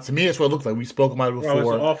it came out to me. That's what it looked like. We spoke about it before.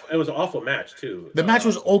 Well, it was an awful match too. The match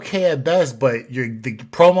was okay at best, but the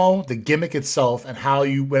promo, the gimmick itself, and how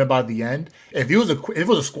you went about the end. If it was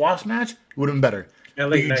a squash match, it would have been better.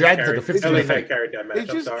 You dragged it like a 15-minute fight. Carried that match.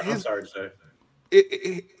 I'm sorry to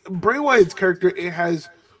say. Bray Wyatt's character, it has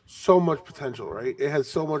so much potential, right? It has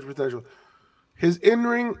so much potential. His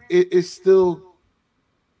in-ring is still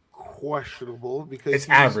questionable because it's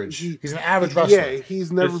average. He's an average wrestler. Yeah,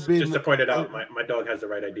 he's never been. Just to point it out, my dog has the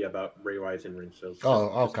right idea about Bray Wyatt's in-ring. So.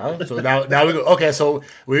 Oh, okay. So now we go. Okay, so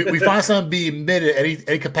we find something to be admitted at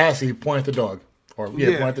any capacity. Point at the dog, point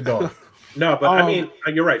at the dog. No, but I mean,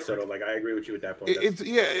 you're right, Soto. Like I agree with you at that point.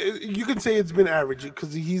 You can say it's been average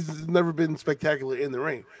because he's never been spectacular in the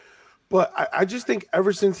ring. But I just think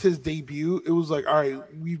ever since his debut, it was like, all right,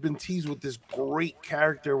 we've been teased with this great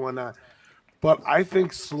character and whatnot. But I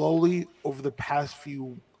think slowly over the past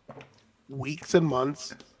few weeks and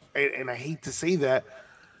months, and I hate to say that,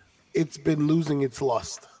 it's been losing its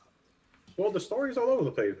lust. Well, the story's all over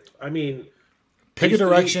the place. I mean, pick a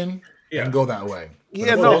direction and go that way.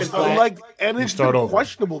 Yeah, and it's been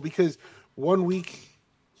questionable because one week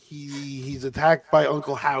he's attacked by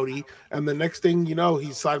Uncle Howdy, and the next thing you know,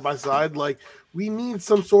 he's side by side. Like, we need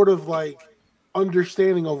some sort of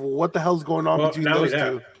understanding of what the hell's going on between those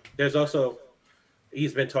two. There's also.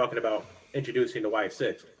 He's been talking about introducing the Wyatt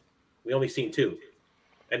Six. We only seen 2,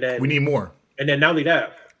 and then we need more. And then not only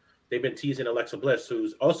that, they've been teasing Alexa Bliss,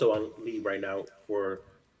 who's also on leave right now for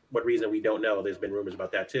what reason we don't know. There's been rumors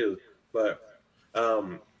about that too, but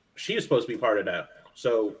she is supposed to be part of that.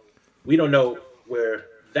 So we don't know where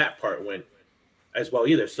that part went as well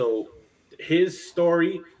either. So his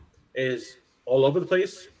story is all over the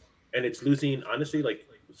place, and it's losing. Honestly, like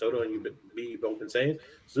Soto and you both been saying,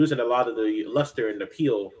 it's losing a lot of the luster and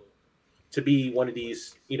appeal to be one of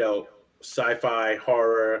these, sci-fi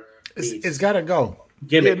horror. It's got to go.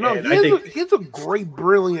 Gimmick. Yeah, he has a great,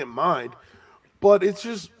 brilliant mind, but it's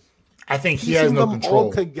just. I think he has no control.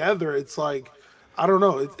 All together, it's like, I don't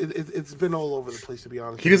know. It's been all over the place, to be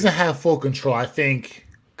honest. He doesn't have full control. I think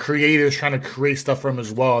creators trying to create stuff for him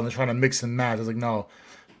as well, and they're trying to mix and match. It's like, no,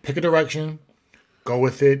 pick a direction, go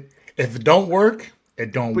with it. If it don't work.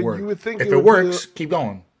 It don't work. You would think if it works, keep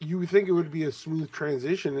going. You would think it would be a smooth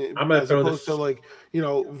transition, as opposed to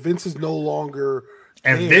Vince is no longer.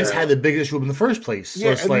 And there. Vince had the biggest issue in the first place. So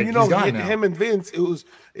it's he's gone now. Him and Vince,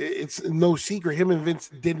 it's no secret. Him and Vince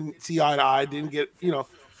didn't see eye to eye. Didn't get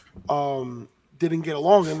didn't get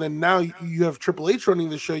along, and then now you have Triple H running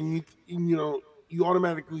the show, and you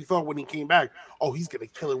automatically thought when he came back, oh, he's gonna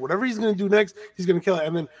kill it. Whatever he's gonna do next, he's gonna kill it.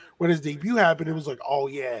 And then when his debut happened, it was like, oh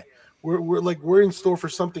yeah, we're in store for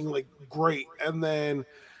something like great. And then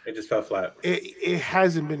it just fell flat. It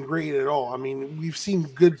hasn't been great at all. I mean, we've seen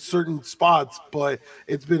good certain spots, but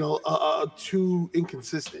it's been too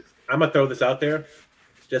inconsistent. I'm gonna throw this out there,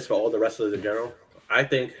 just for all the wrestlers in general. I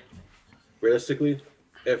think, realistically,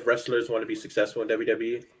 if wrestlers want to be successful in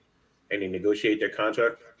WWE and they negotiate their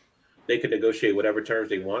contract, they can negotiate whatever terms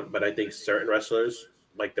they want. But I think certain wrestlers,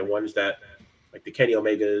 like the ones that, like the Kenny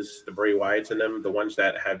Omegas, the Bray Wyatts, and them, the ones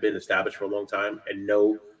that have been established for a long time and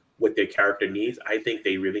know what their character needs, I think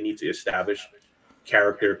they really need to establish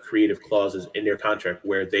character creative clauses in their contract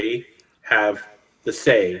where they have the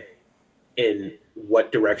say in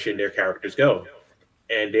what direction their characters go,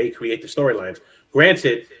 and they create the storylines.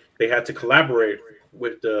 Granted, they had to collaborate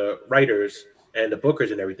with the writers and the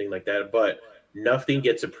bookers and everything like that, but nothing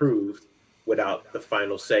gets approved without the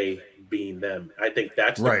final say being them. I think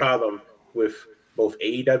that's the problem with both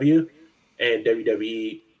AEW and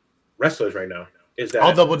WWE wrestlers right now. Is that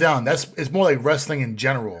I'll double down. It's more like wrestling in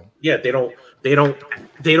general. Yeah, they don't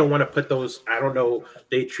want to put those. I don't know.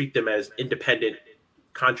 They treat them as independent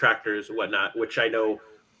contractors and whatnot, which I know.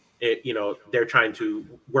 They're trying to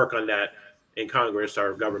work on that in Congress.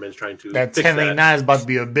 Our government's trying to. That 1089 is about to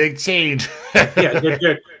be a big change. Yeah,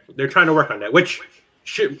 they're trying to work on that, which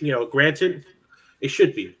should, granted, it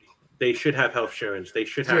should be. They should have health insurance. They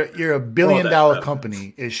should have. You're $1 billion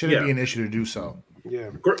company. It shouldn't be an issue to do so. Yeah,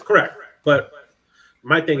 correct. But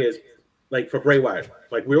my thing is, like for Bray Wyatt,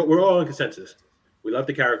 like we're all in consensus. We love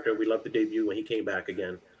the character. We love the debut when he came back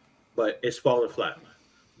again, but it's fallen flat.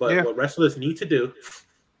 But what wrestlers need to do,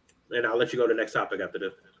 and I'll let you go to the next topic after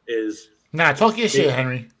this, is talk your shit,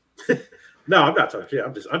 Henry. No, I'm not talking shit.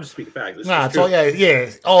 I'm just speaking facts. All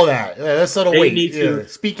that. Yeah, that's sort of weight.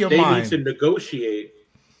 Speak your mind. They need to negotiate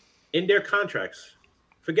in their contracts.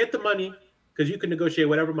 Forget the money, because you can negotiate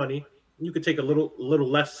whatever money. You can take a little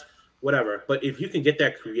less, whatever. But if you can get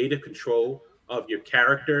that creative control of your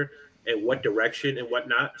character and what direction and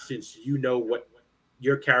whatnot, since you know what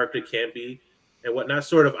your character can be and whatnot,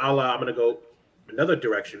 sort of a la, I'm going to go another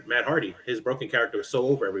direction. Matt Hardy, his broken character was so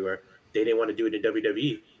over everywhere. They didn't want to do it in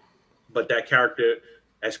WWE. But that character,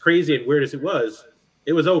 as crazy and weird as it was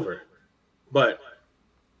over. But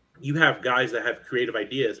you have guys that have creative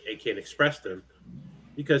ideas and can't express them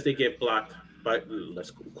because they get blocked by,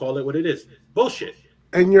 let's call it what it is, bullshit.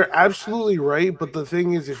 And you're absolutely right. But the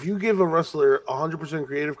thing is, if you give a wrestler 100%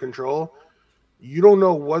 creative control, you don't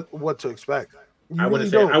know what to expect. I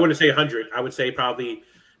wouldn't say 100. I would say probably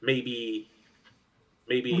maybe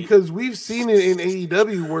because we've seen it in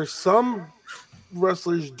AEW where some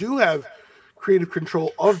wrestlers do have creative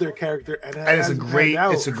control of their character, and it's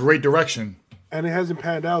a great direction. And it hasn't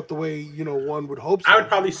panned out the way one would hope so. I would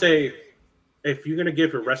probably say if you're gonna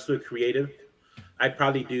give a wrestler creative, I'd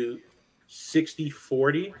probably do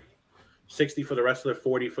 60-40. 60 for the wrestler,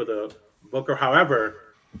 40 for the booker.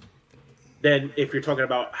 However, then if you're talking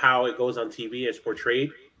about how it goes on TV as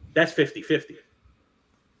portrayed, that's 50-50.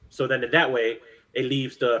 So then in that way, it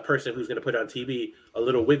leaves the person who's going to put it on TV a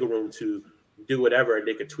little wiggle room to do whatever, and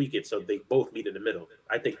they could tweak it so they both meet in the middle.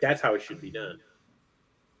 I think that's how it should be done.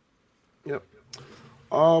 Yep.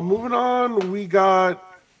 Moving on, we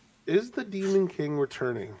got, is the Demon King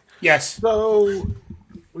returning? Yes. So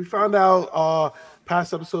we found out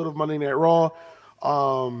past episode of Monday Night Raw,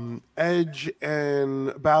 Edge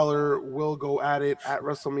and Balor will go at it at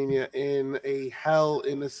WrestleMania in a Hell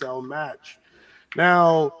in a Cell match.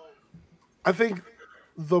 Now, I think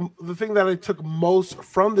the thing that I took most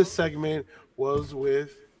from this segment was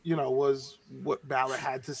was what Balor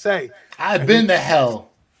had to say. I've been to hell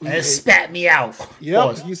and it spat me out.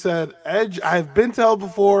 Yep, he said, Edge, I've been to hell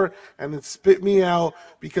before and it spit me out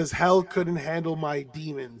because hell couldn't handle my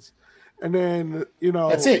demons. And then,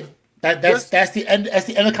 that's it. That's the end. That's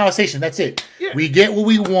the end of the conversation. That's it. Yeah. We get what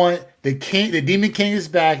we want. The Demon King is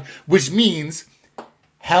back, which means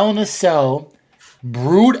Hell in a Cell,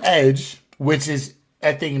 Brood Edge, which is,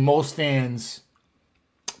 I think, most fans,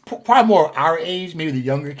 probably more our age, maybe the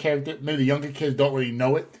younger kids don't really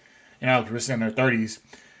know it. We're sitting in their 30s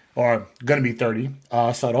or gonna be 30.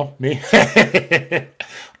 Subtle me.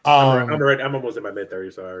 I'm almost in my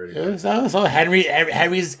mid-30s, so I already know. So Henry's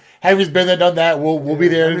been there, done that. We'll be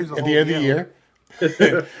there at the end of the year.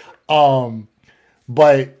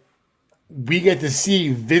 But we get to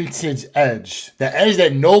see vintage Edge, the Edge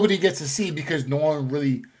that nobody gets to see because no one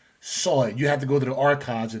really saw it. You have to go to the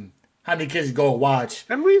archives, and how many kids go watch?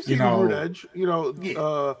 And we've seen Brood Edge.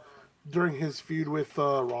 during his feud with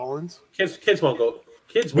Rollins. Kids won't go.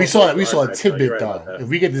 Kids. We won't go saw a right, tidbit right though. If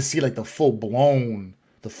we get to see like the full blown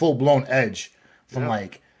Edge from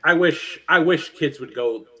like. I wish kids would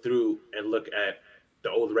go through and look at the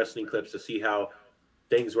old wrestling clips to see how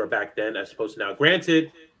things were back then as opposed to now.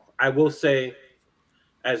 Granted, I will say,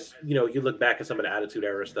 as you know, you look back at some of the Attitude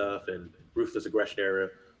Era stuff and Ruthless Aggression Era,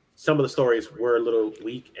 some of the stories were a little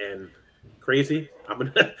weak and crazy. I'm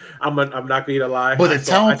not going to lie. But the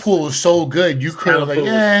talent pool was so good, you could have like,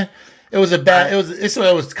 yeah, it was a bad. It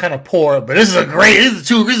was kind of poor, but these are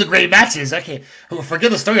great matches. I can't forget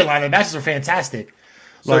the storyline. The matches are fantastic.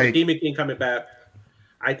 So the Demon King coming back,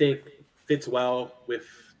 I think fits well with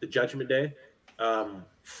the Judgment Day.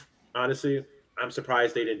 Honestly, I'm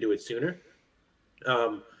surprised they didn't do it sooner.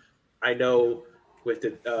 I know with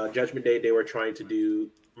the Judgment Day, they were trying to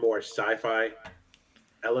do more sci-fi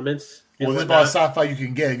elements. Well, there's about sci-fi you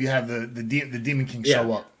can get if you have the Demon King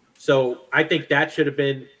show up. So I think that should have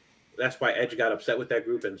been. That's why Edge got upset with that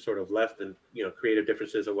group and sort of left, and creative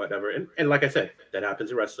differences or whatever. And like I said, that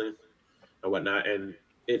happens in wrestling and whatnot. And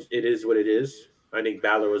it is what it is. I think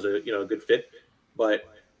Balor was a good fit, but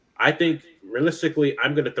I think realistically,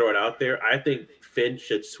 I'm going to throw it out there. I think Finn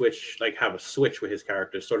should have a switch with his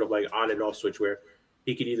character, sort of like on and off switch, where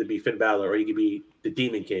he could either be Finn Balor or he could be the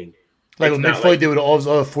Demon King. Like what Mick Foley did with all those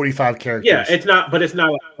other 45 characters. Yeah, it's not.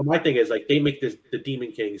 My thing is like they make the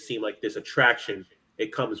Demon King seem like this attraction.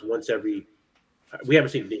 It comes once every. We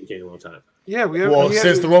haven't seen the Demon King in a long time. Yeah,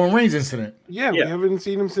 since the Roman Reigns incident. Yeah, we haven't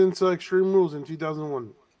seen him since Extreme Rules in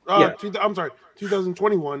 2001. I'm sorry,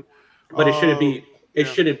 2021. But it shouldn't be. It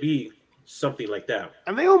shouldn't be something like that.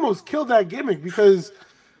 And they almost killed that gimmick because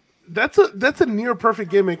that's a near perfect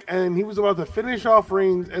gimmick, and he was about to finish off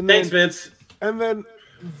Reigns, and thanks, Vince. And then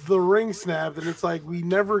the ring snapped, and it's like we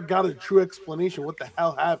never got a true explanation what the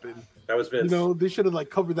hell happened. That was Vince. They should have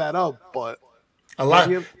covered that up, but. A lot.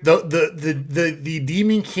 The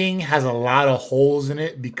Demon King has a lot of holes in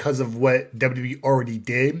it because of what WWE already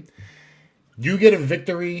did. You get a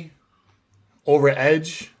victory over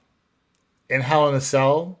Edge in Hell in a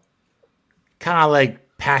Cell, kind of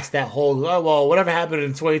like past that whole. Oh, well, whatever happened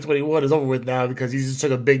in 2021 is over with now because he just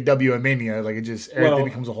took a big W at Mania. Like everything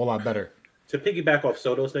becomes a whole lot better. To piggyback off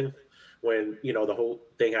Soto's thing, when the whole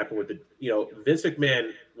thing happened with the Vince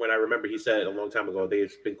McMahon, when I remember he said a long time ago,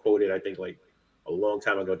 they've been quoted, I think like a long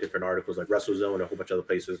time ago, different articles like WrestleZone and a whole bunch of other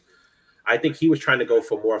places. I think he was trying to go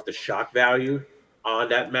for more of the shock value on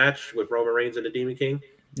that match with Roman Reigns and the Demon King.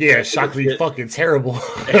 Yeah, shockingly fucking terrible.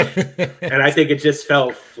 And I think it just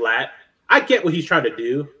fell flat. I get what he's trying to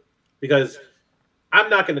do because I'm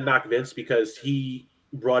not going to knock Vince because he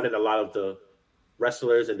brought in a lot of the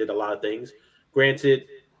wrestlers and did a lot of things. Granted,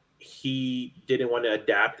 he didn't want to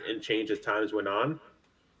adapt and change as times went on,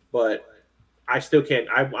 but I still can't.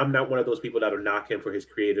 I'm not one of those people that will knock him for his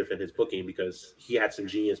creative and his booking because he had some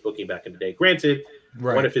genius booking back in the day. Granted,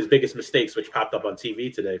 one of his biggest mistakes, which popped up on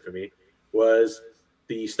TV today for me, was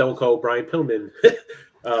the Stone Cold Brian Pillman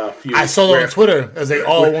feud. I saw it on Twitter as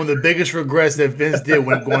one of the biggest regrets that Vince did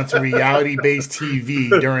when going to reality-based TV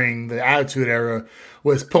during the Attitude Era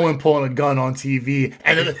was pulling a gun on TV.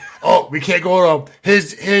 And then, we can't go on.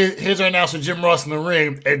 Here's our announcer, Jim Ross in the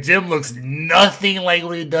ring. And Jim looks nothing like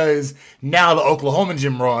what he does now, the Oklahoma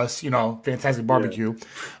Jim Ross, fantastic barbecue. Yeah.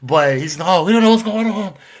 But he's, we don't know what's going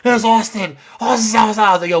on. There's Austin. Austin's outside.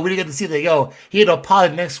 I was like, we didn't get to see that. He had to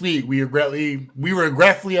apologize next week. We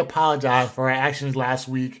regretfully apologize for our actions last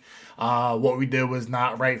week. What we did was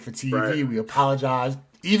not right for TV. Right. We apologize.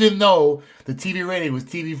 Even though the TV rating was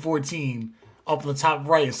TV 14, up in the top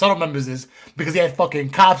right, and Soto remembers this because he had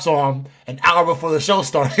fucking cops on an hour before the show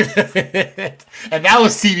started. And that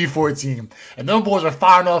was TV 14. And them boys were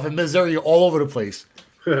firing off in Missouri all over the place.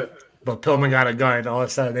 But Pillman got a gun, and all of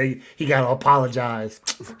a sudden he got to apologize.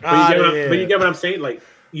 But you get what I'm saying? Like,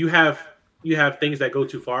 you have things that go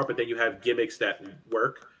too far, but then you have gimmicks that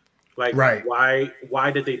work. Like,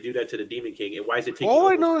 why did they do that to the Demon King, and why is it taking all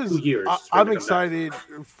I know is 2 years? I'm excited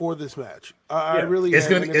for this match. I really it's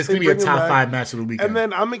am. It's gonna be a top 5 match of the weekend. And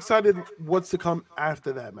then I'm excited what's to come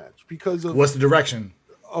after that match because of what's the direction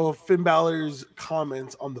of Finn Balor's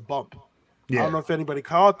comments on the bump. Yeah. I don't know if anybody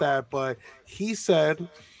caught that, but he said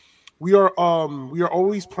we are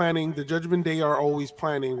always planning. The Judgment Day are always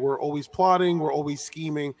planning. We're always plotting. We're always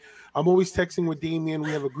scheming. I'm always texting with Damian.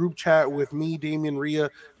 We have a group chat with me, Damian, Rhea,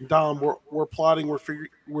 Dom. We're plotting.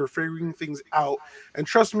 We're figuring things out. And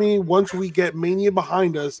trust me, once we get Mania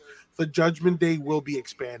behind us, the Judgment Day will be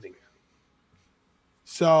expanding.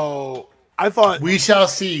 So I thought we shall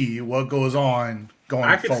see what goes on going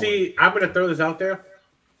forward. I'm going to throw this out there.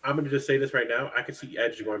 I'm going to just say this right now. I could see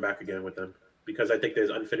Edge going back again with them. because I think there's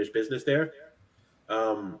unfinished business there.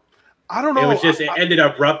 I don't know. It ended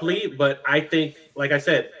abruptly, but I think, like I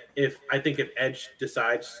said, if Edge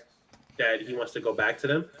decides that he wants to go back to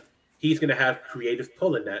them, he's going to have creative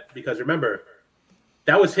pull in that, because remember,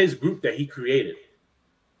 that was his group that he created.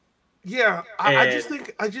 Yeah, I just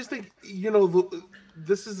think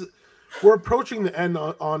this is, we're approaching the end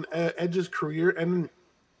on Edge's career, and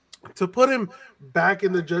to put him back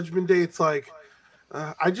in the Judgment Day, it's like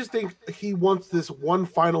I just think he wants this one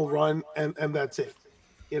final run, and that's it.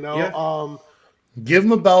 Yeah. Give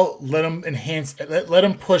him a belt, let him enhance, let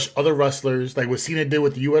him push other wrestlers, like what Cena did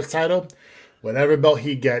with the U.S. title. Whatever belt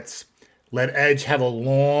he gets, let Edge have a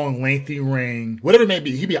long, lengthy reign, whatever it may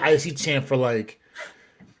be. He'd be IC champ for like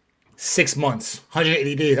 6 months,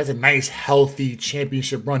 180 days. That's a nice, healthy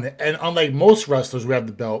championship run. And unlike most wrestlers who have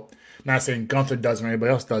the belt, not saying Gunther doesn't or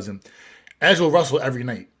anybody else doesn't, Edge will wrestle every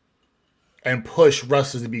night and push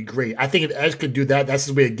wrestlers to be great. I think if Edge could do that, that's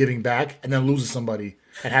his way of giving back, and then loses somebody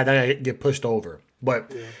and have that guy get pushed over.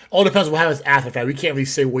 But all depends on what happens after that. We can't really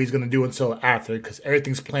say what he's going to do until after, because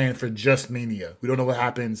everything's planned for just Mania. We don't know what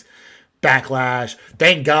happens. Backlash.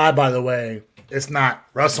 Thank God, by the way, it's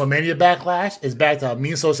not WrestleMania Backlash. It's back to how me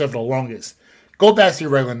and So said for the longest. Go back to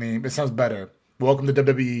your regular name. It sounds better. Welcome to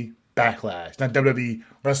WWE Backlash, not WWE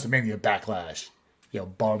WrestleMania Backlash. Yo,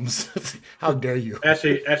 bums. How dare you?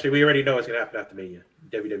 Actually, we already know what's going to happen after Mania.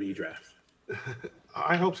 WWE Draft.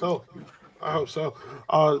 I hope so.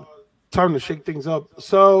 Time to shake things up.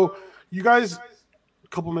 So, you guys, a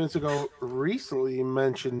couple minutes ago, recently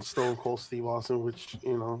mentioned Stone Cold Steve Austin, which,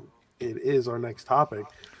 it is our next topic.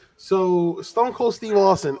 So, Stone Cold Steve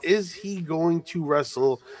Austin, is he going to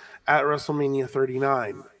wrestle at WrestleMania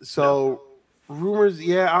 39? So, rumors,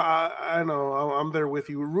 I know, I'm there with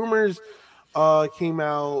you. Rumors came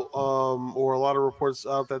out, or a lot of reports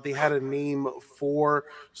out, that they had a name for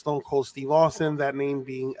Stone Cold Steve Austin, that name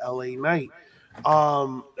being LA Knight.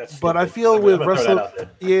 But I feel like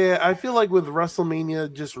with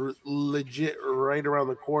WrestleMania just legit right around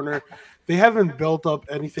the corner, they haven't built up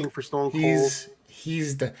anything for Stone Cold.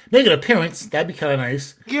 He's make an appearance. That'd be kind of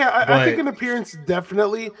nice. Yeah, I think an appearance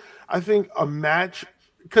definitely. I think a match,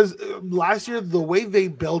 because last year the way they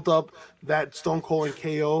built up that Stone Cold and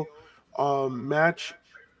KO match.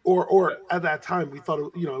 Or at that time, we thought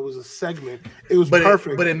it was a segment. It was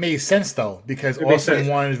perfect, but it made sense though, because Austin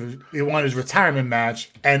wanted his retirement match,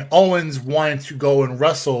 and Owens wanted to go and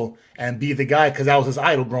wrestle and be the guy because that was his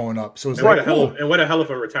idol growing up. So it's what a hell of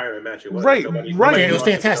a retirement match it was. Right. It was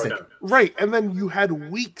fantastic. Right, and then you had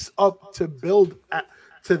weeks up to build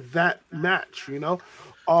to that match.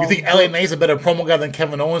 You think LA Knight's a better promo guy than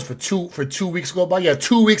Kevin Owens for 2 weeks go by? Yeah,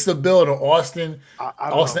 2 weeks to build on Austin.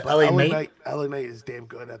 LA Knight. LA Knight is damn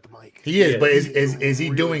good at the mic. He is, but is he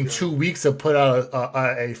really doing good? 2 weeks to put out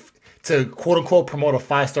to quote unquote promote a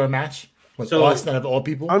 5-star match with Austin of all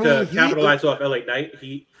people? To capitalize off LA Knight,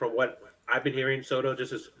 from what I've been hearing, Soto,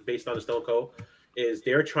 just as based on the Stone Cold, is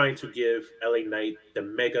they're trying to give LA Knight the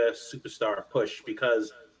mega superstar push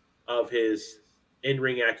because of his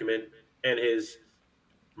in-ring acumen and his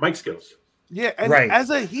mic skills. Yeah, and as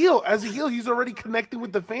a heel, he's already connecting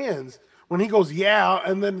with the fans when he goes, yeah,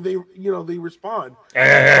 and then they respond.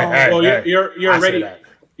 Well, you're already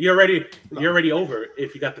over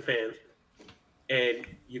if you got the fans, and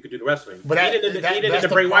you could do the wrestling. But even in the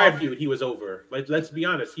Bray Wyatt feud, he was over. Let's be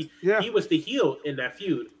honest. He was the heel in that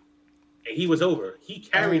feud, and he was over. He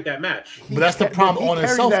carried that match. But that's the problem on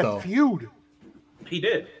himself, though. Feud. He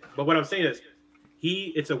did. But what I'm saying is,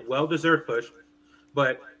 it's a well-deserved push.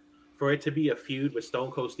 But for it to be a feud with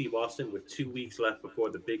Stone Cold Steve Austin with 2 weeks left before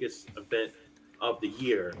the biggest event of the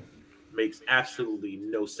year makes absolutely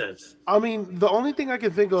no sense. I mean, the only thing I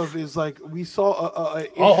can think of is like we saw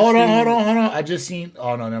hold on. I just seen.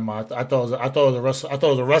 Oh no, never mind. I thought it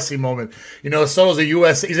was a wrestling moment. Soto's a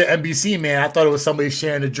US. He's an NBC man. I thought it was somebody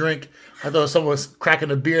sharing a drink. I thought someone was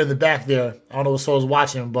cracking a beer in the back there. I don't know what Soto was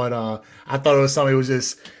watching, but I thought it was somebody who was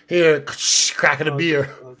just here cracking a beer.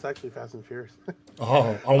 It's actually Fast and Furious.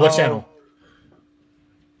 Oh, on what channel?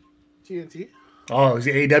 TNT. Oh, it's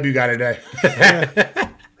the AEW guy today.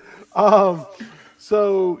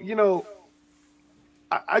 So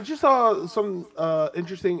I just saw some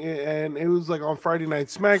interesting, and it was like on Friday Night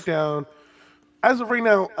SmackDown. As of right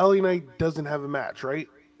now, LA Knight doesn't have a match, right?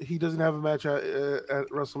 He doesn't have a match at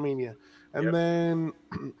WrestleMania, and then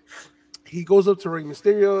he goes up to Rey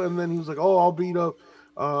Mysterio, and then he was like, "Oh, I'll beat up."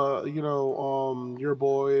 Your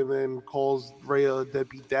boy, and then calls Ray a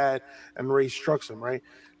deadbeat dad, and Ray strucks him. Right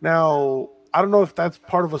now, I don't know if that's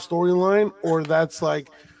part of a storyline or that's like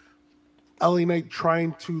LA Knight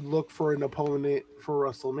trying to look for an opponent for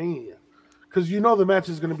WrestleMania, because the match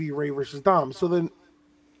is going to be Ray versus Dom. So then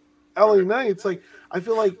LA Knight, it's like I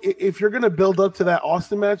feel like if you're going to build up to that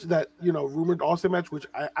Austin match, that rumored Austin match, which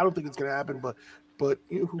I don't think it's going to happen, but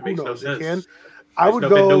who knows? It can. I would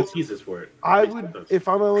go. No teases for it. I would, if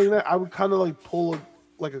I'm LA Knight, I would kind of like pull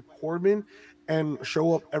a Corbin and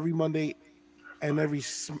show up every Monday and every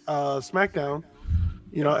SmackDown.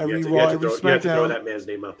 Every Raw, every SmackDown. You have to throw that man's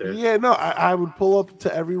name out there. Yeah, no, I would pull up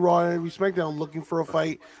to every Raw and every SmackDown looking for a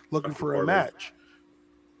fight, looking for a match.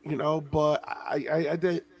 But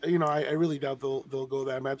I really doubt they'll go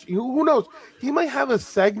that match. Who knows? He might have a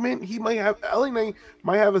segment. LA Knight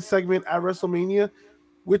might have a segment at WrestleMania,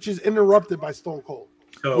 which is interrupted by Stone Cold.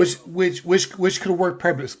 So, which could work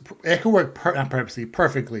perfectly.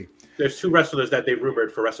 There's two wrestlers that they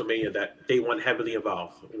rumored for WrestleMania that they want heavily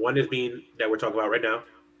involved. One is being that we're talking about right now,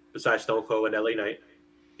 besides Stone Cold and LA Knight.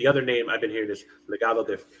 The other name I've been hearing is Legado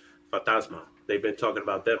de Fantasma. They've been talking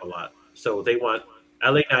about them a lot. So they want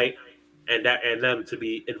LA Knight and them to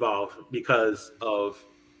be involved because of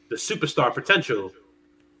the superstar potential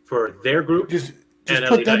for their group. Just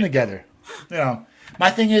put them together. My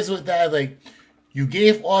thing is with that, like, you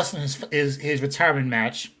gave Austin his retirement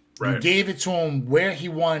match. Right. You gave it to him where he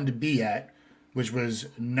wanted to be at, which was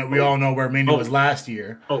we all know where Mania was last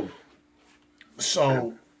year.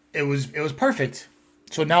 So it was perfect.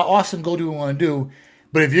 So now Austin go do what you want to do.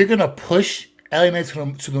 But if you're gonna push LA Knight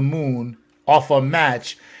to the moon off a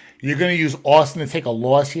match, you're gonna use Austin to take a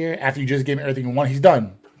loss here after you just gave him everything you want. He's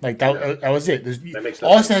done. Like that was it. That makes sense.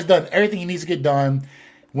 Austin has done everything he needs to get done.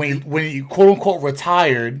 When he quote unquote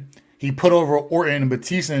retired, he put over Orton and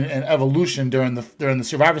Batista and Evolution during the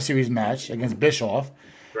Survivor Series match against Bischoff.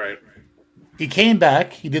 Right. He came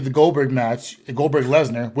back. He did the Goldberg match, Goldberg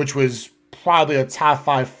Lesnar, which was probably a top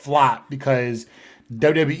 5 flop because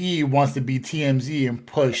WWE wants to be TMZ and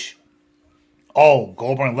push.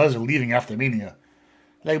 Goldberg and Lesnar leaving after Mania.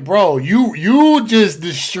 Like, bro, you just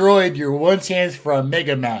destroyed your one chance for a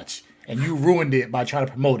mega match and you ruined it by trying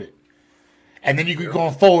to promote it. And then you keep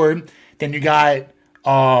going forward. Then you got.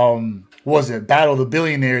 Battle of the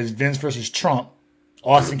Billionaires, Vince versus Trump.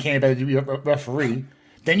 Austin came back to be a referee.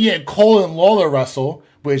 Then you had Cole and Lawler wrestle,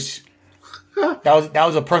 which that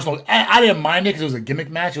was a personal. I didn't mind it because it was a gimmick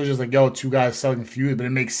match. It was just like, two guys selling feuds, but it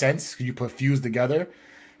makes sense because you put feuds together.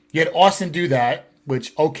 You had Austin do that,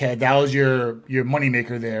 which that was your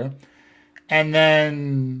moneymaker there. And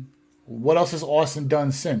then what else has Austin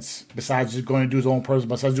done since besides just going to do his own person,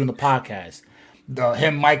 besides doing the podcast?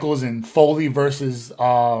 Him, Michaels, and Foley versus League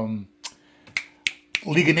of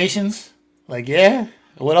Nations. Like,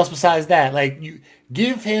 what else besides that? Like, you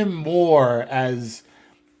give him more as,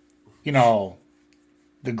 the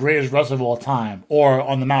greatest wrestler of all time, or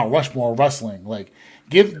on the Mount Rushmore of wrestling. Like,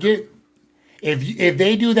 if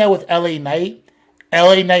they do that with LA Knight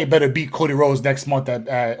better beat Cody Rhodes next month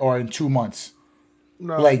or in 2 months.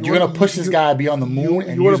 No, you're gonna push this guy beyond the moon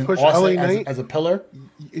and use Austin as a pillar.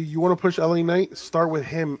 You want to push LA Knight? Start with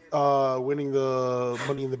him winning the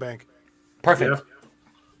Money in the Bank. Perfect. Yeah.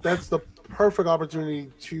 That's the perfect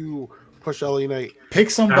opportunity to push LA Knight. Pick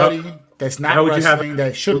somebody that's not wrestling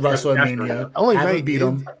that should wrestle at Mania. LA Knight beat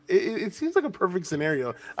him. It seems like a perfect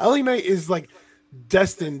scenario. LA Knight is like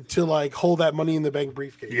destined to like hold that Money in the Bank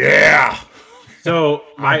briefcase. Yeah. So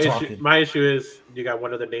my issue is you got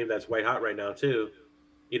one other name that's white hot right now too.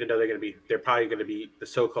 Even though they're probably going to be the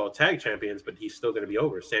so-called tag champions, but he's still going to be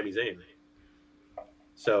over, Sami Zayn.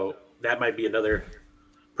 So that might be another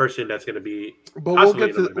person that's going to be. But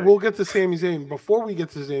we'll get to Sami Zayn. Before we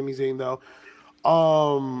get to Sami Zayn, though,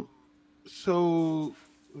 so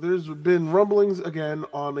there's been rumblings again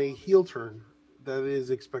on a heel turn that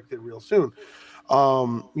is expected real soon.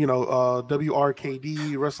 WRKD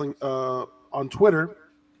Wrestling on Twitter,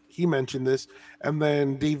 he mentioned this, and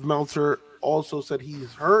then Dave Meltzer also said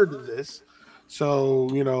he's heard this,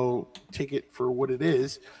 so take it for what it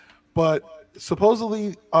is. But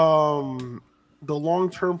supposedly the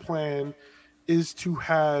long-term plan is to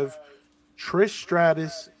have Trish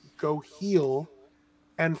Stratus go heel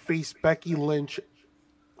and face Becky Lynch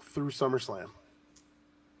through SummerSlam.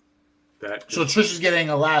 So Trish is getting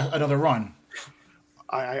another run.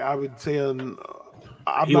 I would say I'm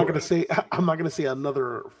not going to say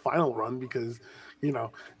another final run because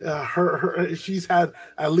she's had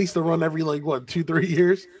at least a run every 2-3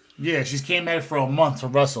 years. Yeah, she's came back for a month to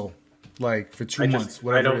wrestle, for 2 months.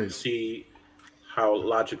 Whatever I it don't is. see how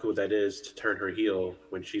logical that is to turn her heel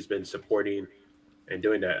when she's been supporting and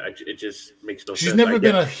doing that. It just makes no sense. She's never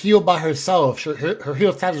been a heel by herself. Her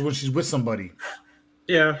heel status is when she's with somebody.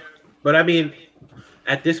 Yeah, but I mean,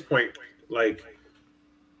 at this point,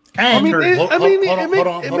 And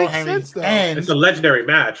it makes sense though. And it's a legendary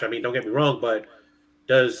match. I mean, don't get me wrong, but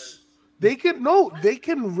they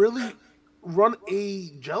can really run a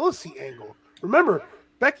jealousy angle. Remember,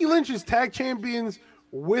 Becky Lynch is tag champions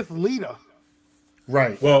with Lita.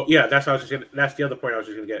 Right. Well, yeah, that's the other point I was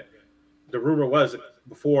just gonna get. The rumor was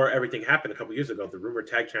before everything happened a couple years ago, the rumored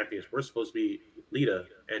tag champions were supposed to be Lita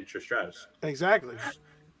and Trish Stratus. Exactly.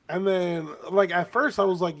 And then, like at first, I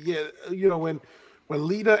was like, yeah, when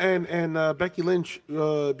Lita and Becky Lynch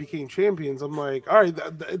became champions, I'm like, all right,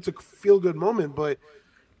 it's a feel good moment, but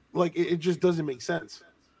like it just doesn't make sense.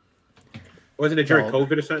 Wasn't it during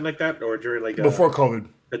COVID or something like that, or during like before COVID,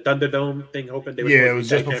 the Thunderdome thing? Hoping they were it was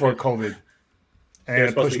just before COVID,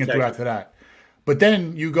 and pushing it through after that. But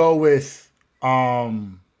then you go with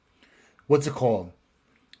what's it called?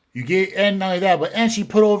 You get and not only that, but she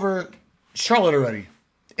put over Charlotte already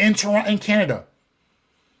in Toronto, in Canada.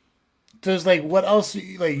 So it's like, what else?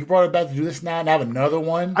 Like you brought it back to do this now and have another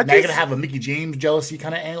one. Now you're gonna have a Mickey James jealousy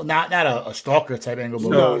kind of angle, not a stalker type angle, but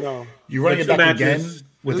no. You're running it back again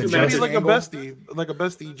with the jealousy like angle? a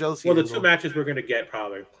bestie jealousy. Well, the two matches we're gonna get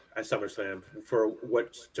probably at SummerSlam for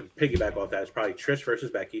what to piggyback off that is probably Trish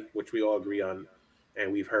versus Becky, which we all agree on,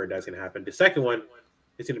 and we've heard that's gonna happen. The second one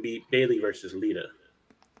is gonna be Bayley versus Lita.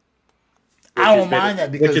 I don't mind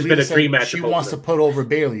that because Lita Lita said she wants to put over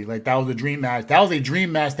Bayley. Like that was a dream match. That was a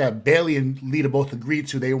dream match that Bayley and Lita both agreed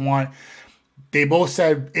to. They both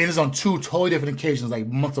said it is on two totally different occasions, like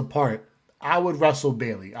months apart. I would wrestle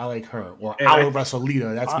Bayley. I like her, or I would wrestle Lita.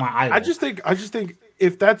 That's my idol. I just think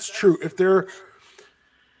if that's true, if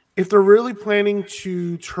they're really planning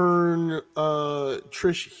to turn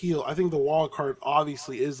Trish heel, I think the wild card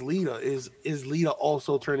obviously is Lita. Is Lita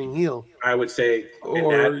also turning heel? I would say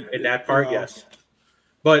in that part, yes.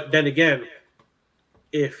 But then again,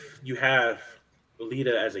 if you have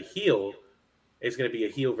Lita as a heel, it's going to be a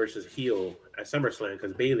heel versus heel at SummerSlam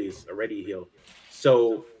because Bayley's already a heel.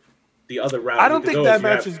 So the other route, I don't think that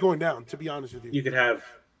match is going down. To be honest with you, you could have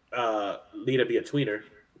Lita be a tweener.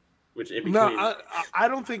 Which in between. No, I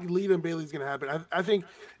don't think Lita and Bayley's going to happen. I think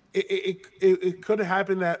it could have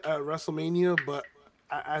happened at WrestleMania, but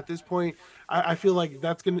at this point, I feel like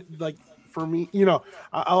that's going to, like, for me,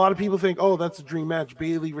 a lot of people think, oh, that's a dream match,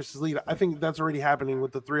 Bayley versus Lita. I think that's already happening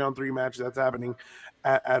with the 3-on-3 match that's happening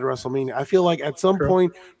at WrestleMania. I feel like at some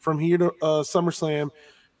point from here to SummerSlam,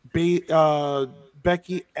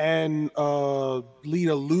 Becky and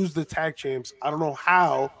Lita lose the tag champs. I don't know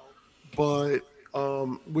how, but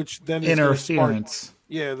which then interference.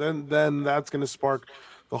 Then that's going to spark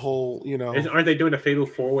the whole, Aren't they doing a fatal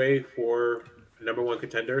 4-way for number one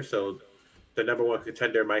contender? So the number one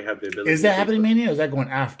contender might have the ability. Is that happening Mania or is that going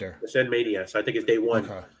after? It's in Mania, so I think it's day one.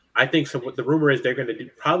 Okay. I think so. What the rumor is they're going to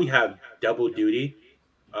probably have double duty,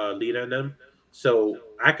 Lita and them. So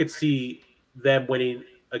I could see them winning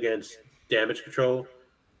against Damage Control.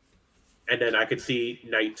 And then I could see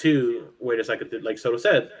night two, where it's like Soto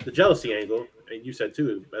said, the jealousy angle, and you said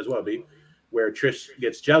too as well, B, where Trish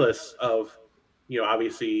gets jealous of,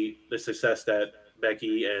 obviously the success that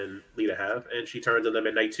Becky and Lita have, and she turns on them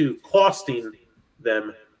at night two, costing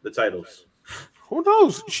them the titles. Who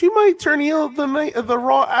knows? She might turn heel the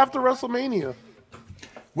Raw after WrestleMania,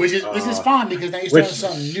 which is fine because now you're starting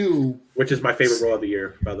something new. Which is my favorite Raw of the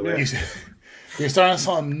year, by the way. You're starting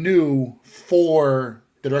something new for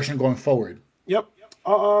the direction going forward. Yep.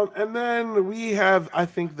 And then we have, I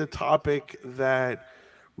think, the topic that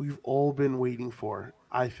we've all been waiting for.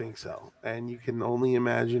 I think so. And you can only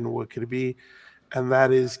imagine what could it be. And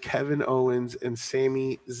that is Kevin Owens and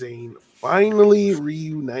Sami Zayn finally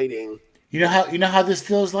reuniting. You know how this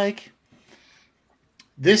feels like?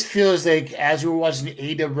 This feels like as we were watching the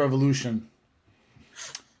AEW Revolution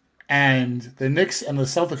and the Knicks and the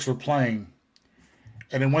Celtics were playing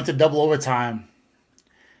and it went to double overtime.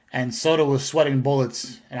 And Soto was sweating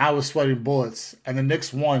bullets, and I was sweating bullets, and the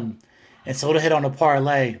Knicks won. And Soto hit on a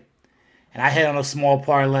parlay, and I hit on a small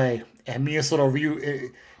parlay. And me and Soto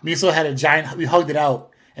had a giant. We hugged it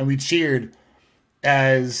out, and we cheered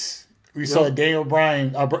as we saw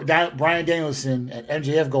Brian Danielson and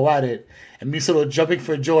MJF go at it, and me and Soto jumping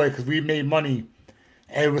for joy because we made money,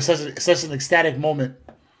 and it was such an ecstatic moment.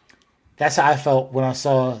 That's how I felt when I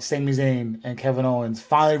saw Sami Zayn and Kevin Owens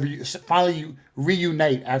finally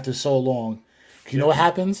reunite after so long. You know what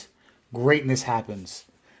happens? Greatness happens.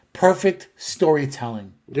 Perfect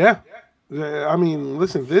storytelling. Yeah. I mean,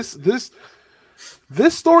 listen, this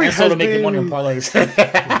story and has been making money on parlays.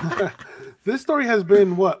 This story has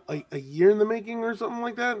been what, like a year in the making or something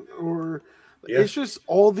like that? Or it's just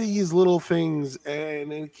all these little things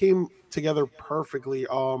and it came together perfectly.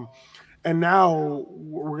 and now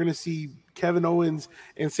we're gonna see Kevin Owens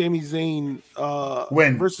and Sami Zayn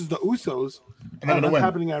win versus the Usos. And they're gonna win.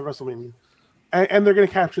 Happening at WrestleMania, and they're gonna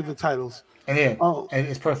capture the titles. And and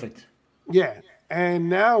it's perfect. Yeah, and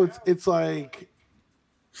now it's like.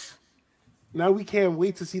 Now we can't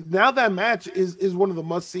wait to see. Now that match is one of the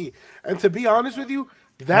must see. And to be honest with you,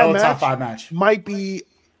 that top 5 match might be.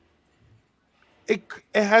 It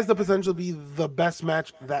has the potential to be the best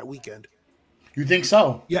match that weekend. You think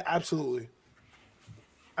so? Yeah, absolutely,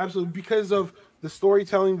 absolutely, because of the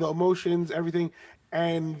storytelling, the emotions, everything,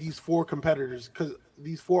 and these 4 competitors. Because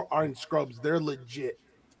these 4 aren't scrubs; they're legit.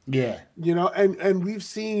 Yeah, and we've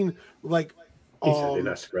seen like. They're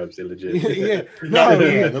not scrubs. They're legit. Yeah,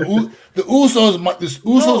 The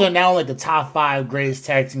Usos are now like the top 5 greatest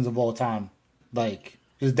tag teams of all time. Like,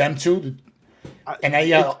 it's them two, and now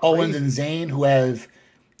you have Owens and Zayn, who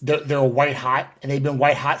they're white hot, and they've been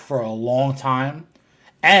white hot for a long time,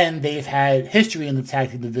 and they've had history in the tag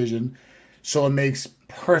team division, so it makes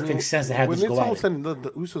perfect sense to have this go at it. When it's all said, the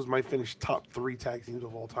Usos might finish top 3 tag teams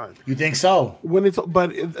of all time. You think so?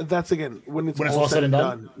 That's again when it's all said and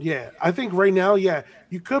done. Yeah, I think right now,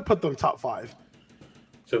 you could put them top 5.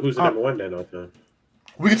 So who's the number 1 then all time?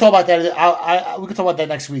 We can talk about that. We can talk about that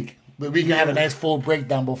next week. But we can have a nice full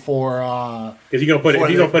breakdown before. Because you're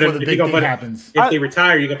gonna happens. If they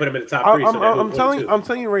retire, you're gonna put them in the top 3. I'm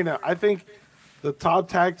telling you right now. I think the top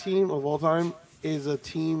tag team of all time is a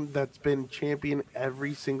team that's been champion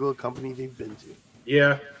every single company they've been to.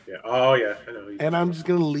 Yeah. Oh, yeah. I know. And I'm just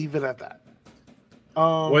going to leave it at that.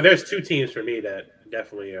 Well, there's 2 teams for me that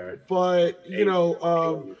definitely are. But,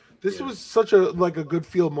 this was such a good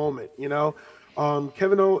feel moment,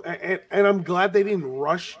 Kevin Owens, and I'm glad they didn't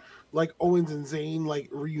rush like Owens and Zayn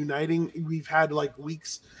reuniting. We've had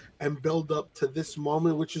weeks and build up to this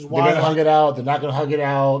moment, which is why they're gonna hug it out. They're not gonna hug it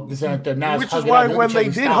out. This and that. Now which is why when they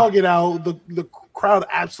did hug it out, the crowd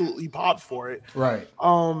absolutely popped for it. Right.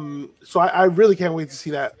 So I really can't wait to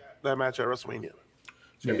see that match at WrestleMania.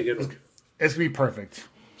 It's gonna be good. It's gonna be perfect.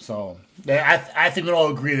 So I think we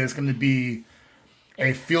all agree that it's gonna be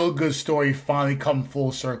a feel good story finally come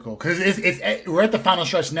full circle because we're at the final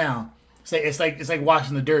stretch now. It's like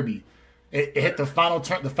watching the Derby. It hit the final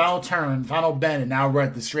turn, final bend, and now we're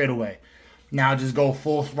at the straightaway. Now just go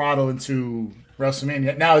full throttle into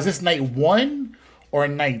WrestleMania. Now, is this night 1 or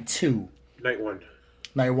night 2? Night 1.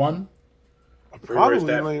 Night 1? Probably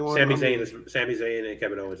night 1. Sami Zayn and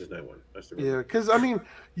Kevin Owens is night 1. That's the yeah, because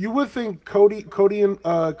you would think Cody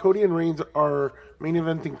and Reigns are main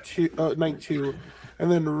eventing night 2, and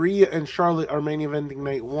then Rhea and Charlotte are main eventing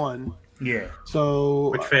night 1. Yeah.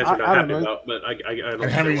 So which fans are not happy about, but I don't.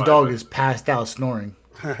 And Henry's dog is passed out snoring.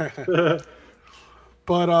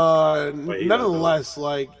 But nevertheless,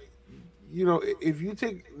 if you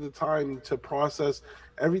take the time to process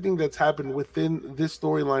everything that's happened within this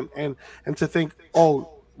storyline and to think,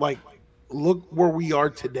 look where we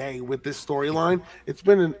are today with this storyline, it's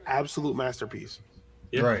been an absolute masterpiece.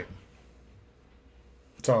 Yeah. Right.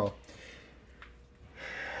 So,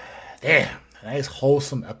 damn, nice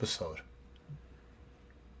wholesome episode.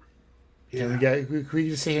 Yeah. Can we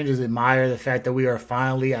just sit here and just admire the fact that we are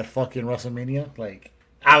finally at fucking WrestleMania? We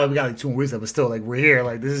got 2 more weeks left, but still, we're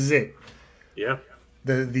here. This is it. Yeah.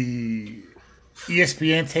 The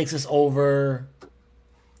ESPN takes us over.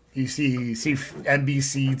 You see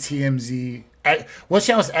NBC, TMZ. What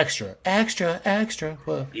channel is extra? Extra.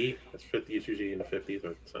 What? E. That's 50. It's usually in the 50s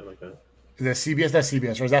or something like that. Is that CBS? That's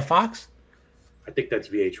CBS. Or is that Fox? I think that's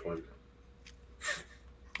VH1.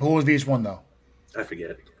 Who was VH1 though? I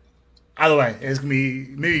forget. Either way, it's gonna be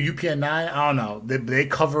maybe UPN 9. I don't know. They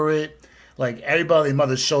cover it. Everybody,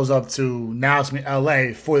 mother shows up to now it's in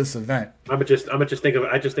LA for this event. I just think of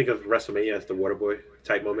WrestleMania as the Waterboy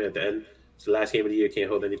type moment at the end. It's the last game of the year, can't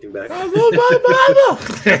hold anything back.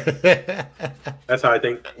 That's how I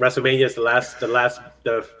think WrestleMania is the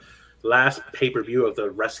last pay-per-view of the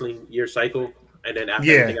wrestling year cycle, and then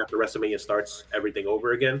everything after WrestleMania starts everything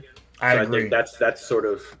over again. I agree. think that's sort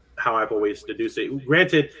of how I've always deduced it.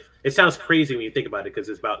 Granted, it sounds crazy when you think about it because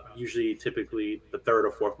it's typically the 3rd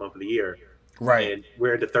or 4th month of the year. Right. And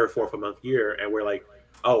we're in the 3rd, 4th month year, and we're like,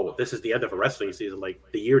 oh, this is the end of a wrestling season.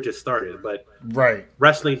 The year just started. But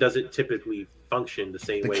wrestling doesn't typically function the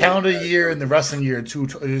same way. The calendar year and the wrestling year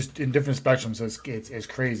is in different spectrums, so it's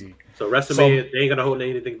crazy. So WrestleMania, they ain't gonna hold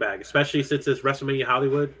anything back, especially since it's WrestleMania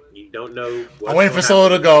Hollywood. You don't know. I'm waiting for Solo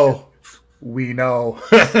to go. We know.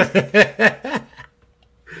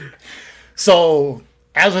 So,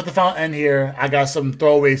 as with the final end here, I got some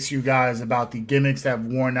throwaways to you guys about the gimmicks that have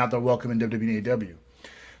worn out their welcome in WWE and AEW.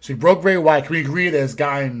 So, we broke Bray Wyatt. Can we agree that it's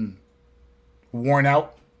gotten worn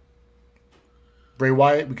out? Bray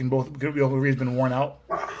Wyatt, we all agree he's been worn out.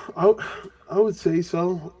 I would say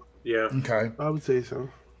so. Yeah. Okay. I would say so.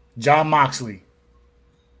 John Moxley.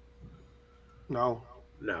 No.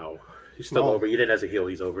 He's still over. Even as a heel,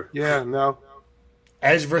 he's over. Yeah, no.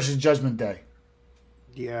 Edge versus Judgment Day.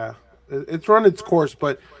 Yeah. It's run its course,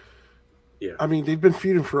 but yeah. I mean, they've been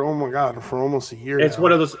feuding for almost a year. It's now.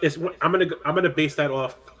 one of those. I'm gonna base that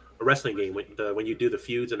off a wrestling game. When you do the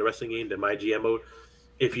feuds in the wrestling game, the My GM mode,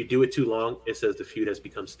 if you do it too long, it says the feud has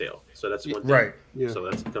become stale. So that's one thing. Right. Yeah. So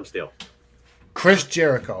that's become stale. Chris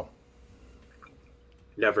Jericho.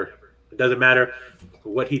 Never. It doesn't matter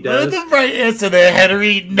what he does. What's the right answer there,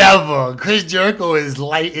 Henry? Never. Chris Jericho is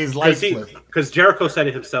lifeless. Because Jericho said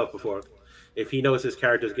it himself before. If he knows his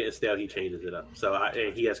character's getting stale, he changes it up. So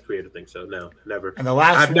and he has creative things. So no, never. And the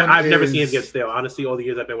last I've never seen him get stale. Honestly, all the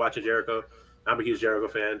years I've been watching Jericho, I'm a huge Jericho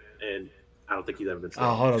fan, and I don't think he's ever been stale.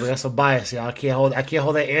 Oh, hold on, that's a bias here. I can't hold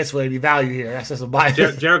that answer with any value here. That's just a bias.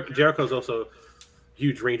 Jericho's also a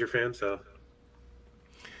huge Ranger fan.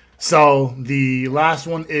 So the last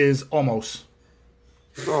one is Almost.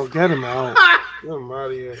 Oh, get him out! Get him out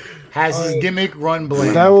of here. Has his gimmick run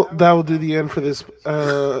blame? That will do the end for this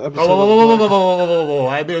episode. Whoa.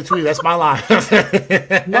 I made a tweet. That's my line.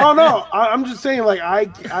 No. I'm just saying, like,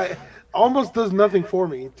 I Almost does nothing for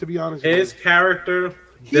me, to be honest. His character.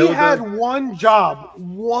 He had one job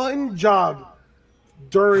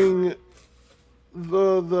during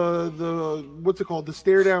the what's it called? The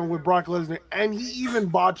stare down with Brock Lesnar, and he even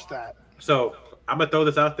botched that. So I'm gonna throw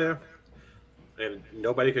this out there, and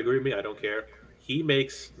nobody can agree with me. I don't care. He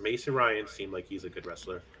makes Mason Ryan seem like he's a good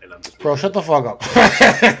wrestler, and I'm just shut the fuck up.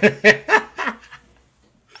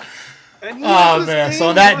 Oh man! So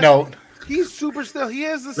on that note, he's super still. He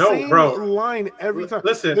has the same line every time.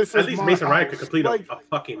 Listen, at least Mason Ryan could complete a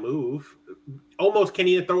fucking move. Almost can't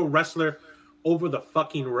even throw a wrestler over the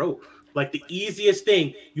fucking rope. Like the easiest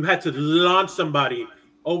thing, you had to launch somebody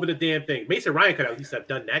over the damn thing. Mason Ryan could at least have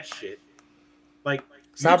done that shit. Like,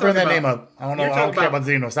 stop bringing that name up. I don't care about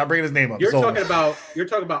Zeno. Stop bringing his name up. You're talking about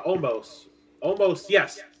Almost. Almost,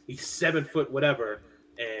 yes, he's 7 foot whatever,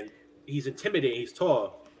 and he's intimidating. He's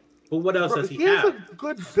tall, but what else does he have? He has a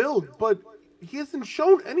good build, but he hasn't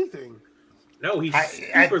shown anything. No, he's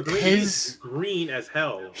super green. He's green as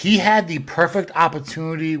hell. He had the perfect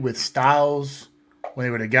opportunity with Styles when they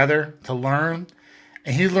were together to learn,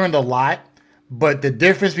 and he learned a lot. But the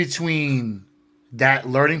difference between that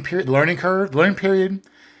learning period, and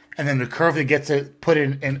then the curve that gets to put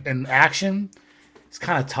in action, it's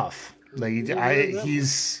kind of tough. Like I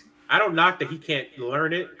don't knock that he can't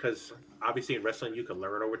learn it, because obviously in wrestling you can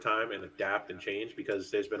learn over time and adapt and change, because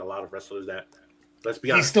there's been a lot of wrestlers that, let's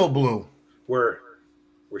be honest, he's still blue. Were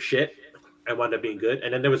shit and wound up being good,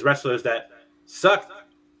 and then there was wrestlers that sucked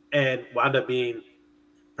and wound up being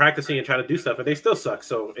practicing and trying to do stuff, and they still suck.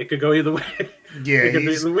 So it could go either way. Yeah,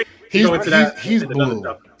 he's blue.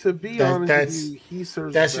 To be honest with you, he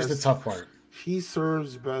serves. That's just the tough part. He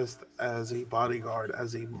serves best as a bodyguard,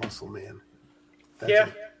 as a muscle man. That's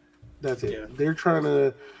it. Yeah. They're trying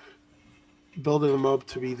to build him up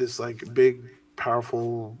to be this like big,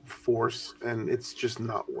 powerful force, and it's just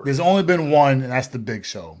not working. There's only been one, and that's the Big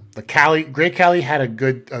Show. Great Khali had a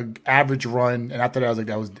good average run, and after that, I was like,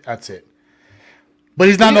 that's it. But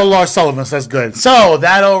he's not no Lars Sullivan, so that's good. So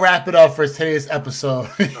that'll wrap it up for today's episode.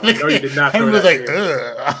 No, you did not. Henry was like,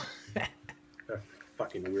 ugh.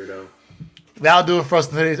 Fucking weirdo. That'll do it for us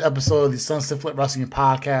in today's episode of the Sunset Flip Wrestling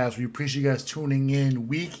Podcast. We appreciate you guys tuning in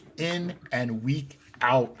and week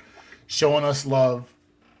out, showing us love.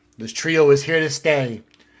 This trio is here to stay.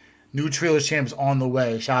 New Trios champs on the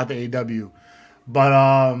way. Shout out to AEW.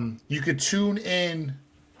 But you could tune in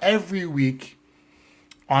every week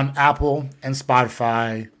on Apple and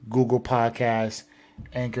Spotify, Google Podcasts,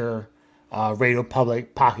 Anchor, Radio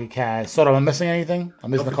Public, Pocket Cast. So am I missing anything?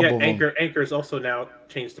 I'm missing a couple of them. Anchor is also now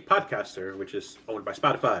changed to Podcaster, which is owned by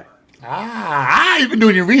Spotify. You've been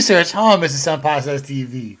doing your research, huh, Mr. Sun Podcast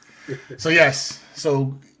TV? So yes,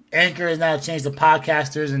 Anchor has now changed to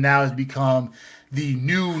Podcasters, and now has become the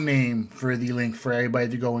new name for the link for everybody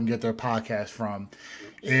to go and get their podcast from.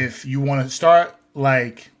 If you want to start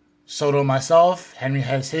like Soto and myself, Henry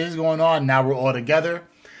has his going on. Now we're all together.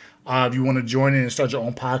 If you want to join in and start your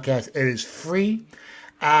own podcast, it is free.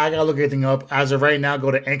 I got to look everything up. As of right now,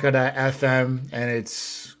 go to anchor.fm, and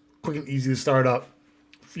it's quick and easy to start up.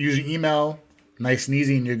 Use your email, nice and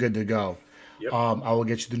easy, and you're good to go. Yep. I will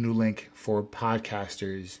get you the new link for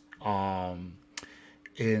Podcasters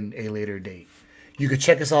in a later date. You can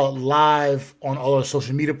check us out live on all our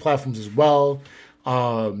social media platforms as well.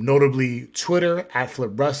 Notably Twitter at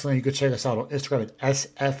Flip Wrestling. You can check us out on Instagram at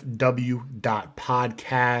sfw.podcast.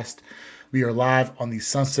 We are live on the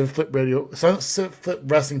Sunset Flip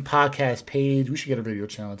Wrestling podcast page. We should get a video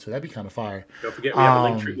channel too. That'd be kind of fire. Don't forget, we have a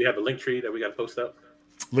link tree. We have a link tree that we got to post up.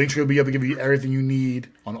 Link tree will be able to give you everything you need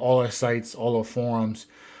on all our sites, all our forums.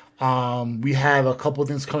 We have a couple of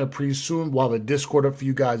things coming pretty soon. We'll have a Discord up for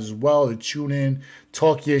you guys as well to tune in,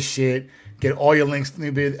 talk your shit, get all your links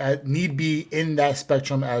need be in that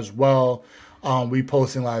spectrum as well. We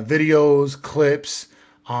posting live videos, clips,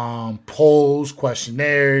 polls,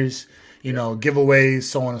 questionnaires, giveaways,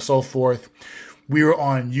 so on and so forth. We are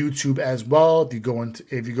on YouTube as well. If you go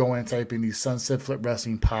in and type in the Sunset Flip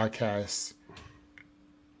Wrestling Podcast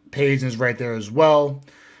page, is right there as well.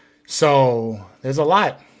 So there's a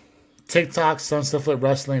lot. TikTok, Sunset Flip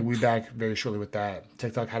Wrestling. We'll be back very shortly with that.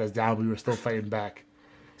 TikTok had us down. We were still fighting back.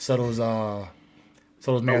 So those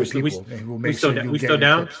married people. We still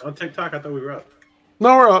down on TikTok? I thought we were up.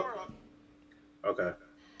 No, we're up. Okay.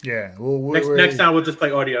 Yeah. Next time we'll just play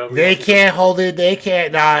audio. They can't hold it. They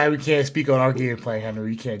can't. Nah, we can't speak on our gameplay, Henry.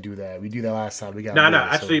 We can't do that. We do that last time. We got. No.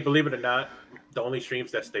 Actually, believe it or not, the only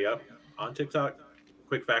streams that stay up on TikTok,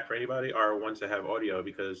 quick fact for anybody, are ones that have audio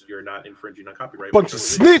because you're not infringing on copyright. Bunch of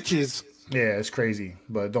snitches. Yeah, it's crazy.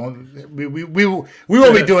 But we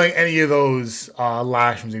won't be doing any of those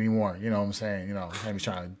live streams anymore. You know what I'm saying? Henry's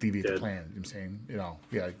trying to deviate the plan. You know what I'm saying?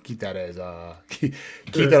 Yeah, keep that as keep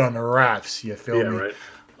that on the wraps. You feel me? Right.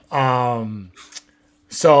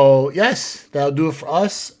 So yes, that'll do it for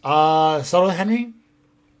us. So Henry,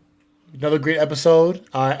 another great episode.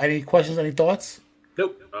 Any questions? Any thoughts?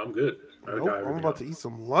 Nope, I'm good. Nope, I'm about to eat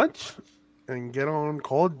some lunch and get on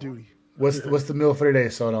Call of Duty. What's the meal for today,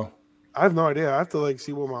 Soto? I have no idea. I have to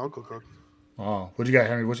see what my uncle cooked. Oh, what you got,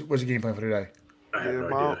 Henry? What's your game plan for today?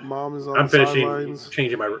 Mom is on I'm the sidelines.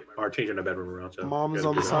 changing the bedroom around. So Mom is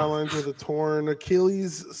on the sidelines with a torn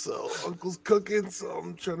Achilles, so Uncle's cooking. So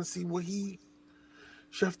I'm trying to see what he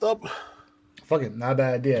chefed up. Fuck it, not a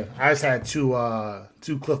bad idea. I just had two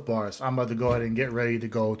Cliff Bars. I'm about to go ahead and get ready to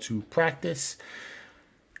go to practice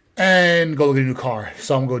and go look at a new car.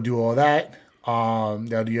 So I'm gonna do all that.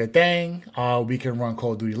 That'll do your thing. We can run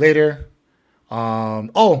Call of Duty later.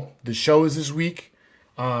 The show is this week.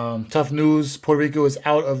 Tough news. Puerto Rico is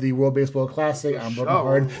out of the World Baseball Classic. I'm working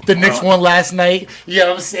hard. The Knicks won last night. You know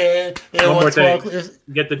what I'm saying? One more thing.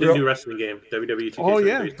 Get the new wrestling game. WWE 2K23. Oh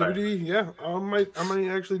yeah, WWE. Yeah, I might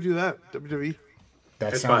actually do that. WWE.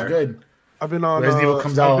 That sounds good. I've been on. Resident Evil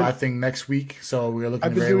comes out, I think, next week. So we're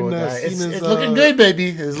looking very well with that. It's looking good, baby.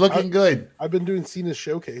 It's looking good. I've been doing Cena's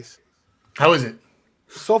showcase. How is it?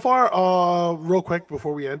 So far, real quick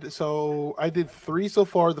before we end. So I did 3 so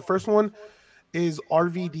far. The first one is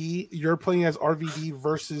RVD. You're playing as RVD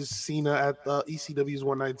versus Cena at the ECW's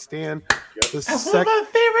One Night Stand. Yep. That's one of my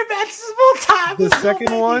favorite matches of all time.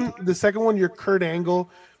 The second one, you're Kurt Angle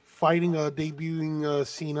fighting debuting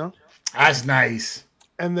Cena. That's nice.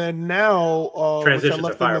 And then now, which I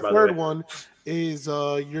left in the third one, is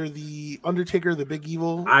you're the Undertaker, the Big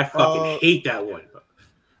Evil. I fucking hate that one.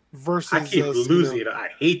 Versus I keep losing it. I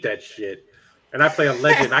hate that shit. And I play a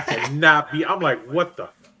legend. I cannot be. I'm like, what the?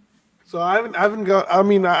 So I haven't got. I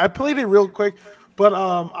mean, I played it real quick, but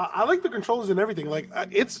I like the controls and everything. Like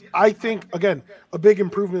I think again a big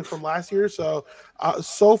improvement from last year. So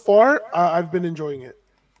so far I've been enjoying it.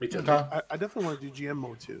 Me too. Okay. I definitely want to do GM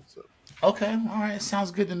mode too. So. Okay, all right,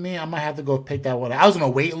 sounds good to me. I might have to go pick that one. I was gonna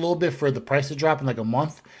wait a little bit for the price to drop in like a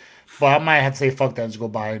month, but I might have to say fuck that and just go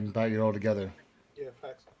buy it all together. Yeah,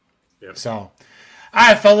 facts. Yeah. So, all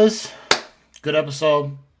right, fellas, good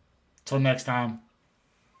episode. Till next time.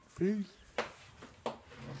 Peace.